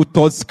powerful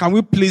thoughts. Can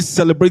we please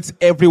celebrate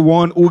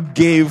everyone who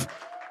gave,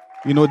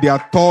 their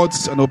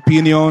thoughts and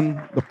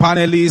opinion? The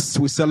panelists,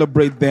 we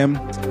celebrate them.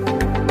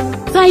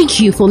 Thank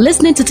you for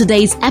listening to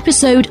today's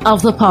episode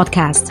of the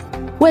podcast.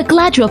 We're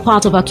glad you're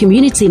part of our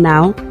community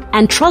now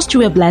and trust you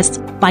were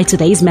blessed by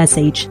today's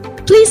message.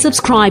 Please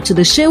subscribe to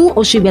the Seun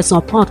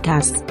Osigbesan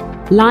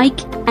podcast, like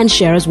and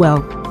share as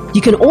well.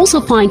 You can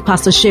also find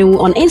Pastor Seun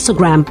on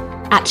Instagram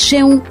at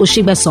Seun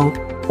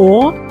Osigbesan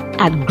or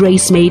at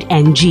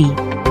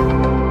GraceMadeNG.